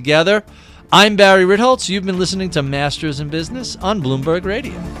this together. I'm Barry Ritholtz. You've been listening to Masters in Business on Bloomberg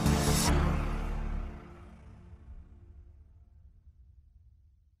Radio.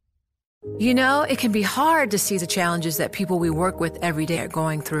 You know, it can be hard to see the challenges that people we work with every day are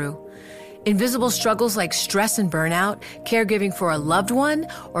going through. Invisible struggles like stress and burnout, caregiving for a loved one,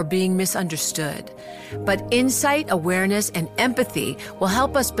 or being misunderstood. But insight, awareness, and empathy will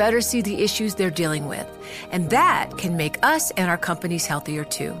help us better see the issues they're dealing with. And that can make us and our companies healthier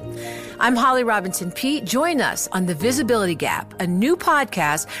too. I'm Holly Robinson Peete. Join us on The Visibility Gap, a new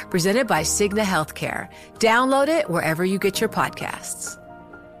podcast presented by Cigna Healthcare. Download it wherever you get your podcasts.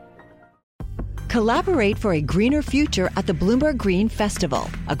 Collaborate for a greener future at the Bloomberg Green Festival,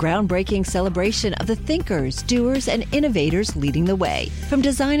 a groundbreaking celebration of the thinkers, doers, and innovators leading the way. From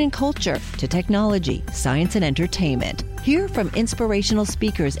design and culture to technology, science, and entertainment. Hear from inspirational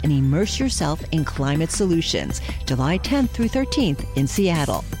speakers and immerse yourself in climate solutions. July 10th through 13th in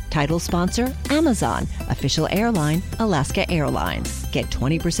Seattle. Title sponsor, Amazon. Official airline, Alaska Airlines. Get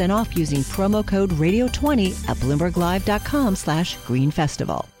 20% off using promo code RADIO20 at BloombergLive.com/Green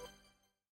Festival.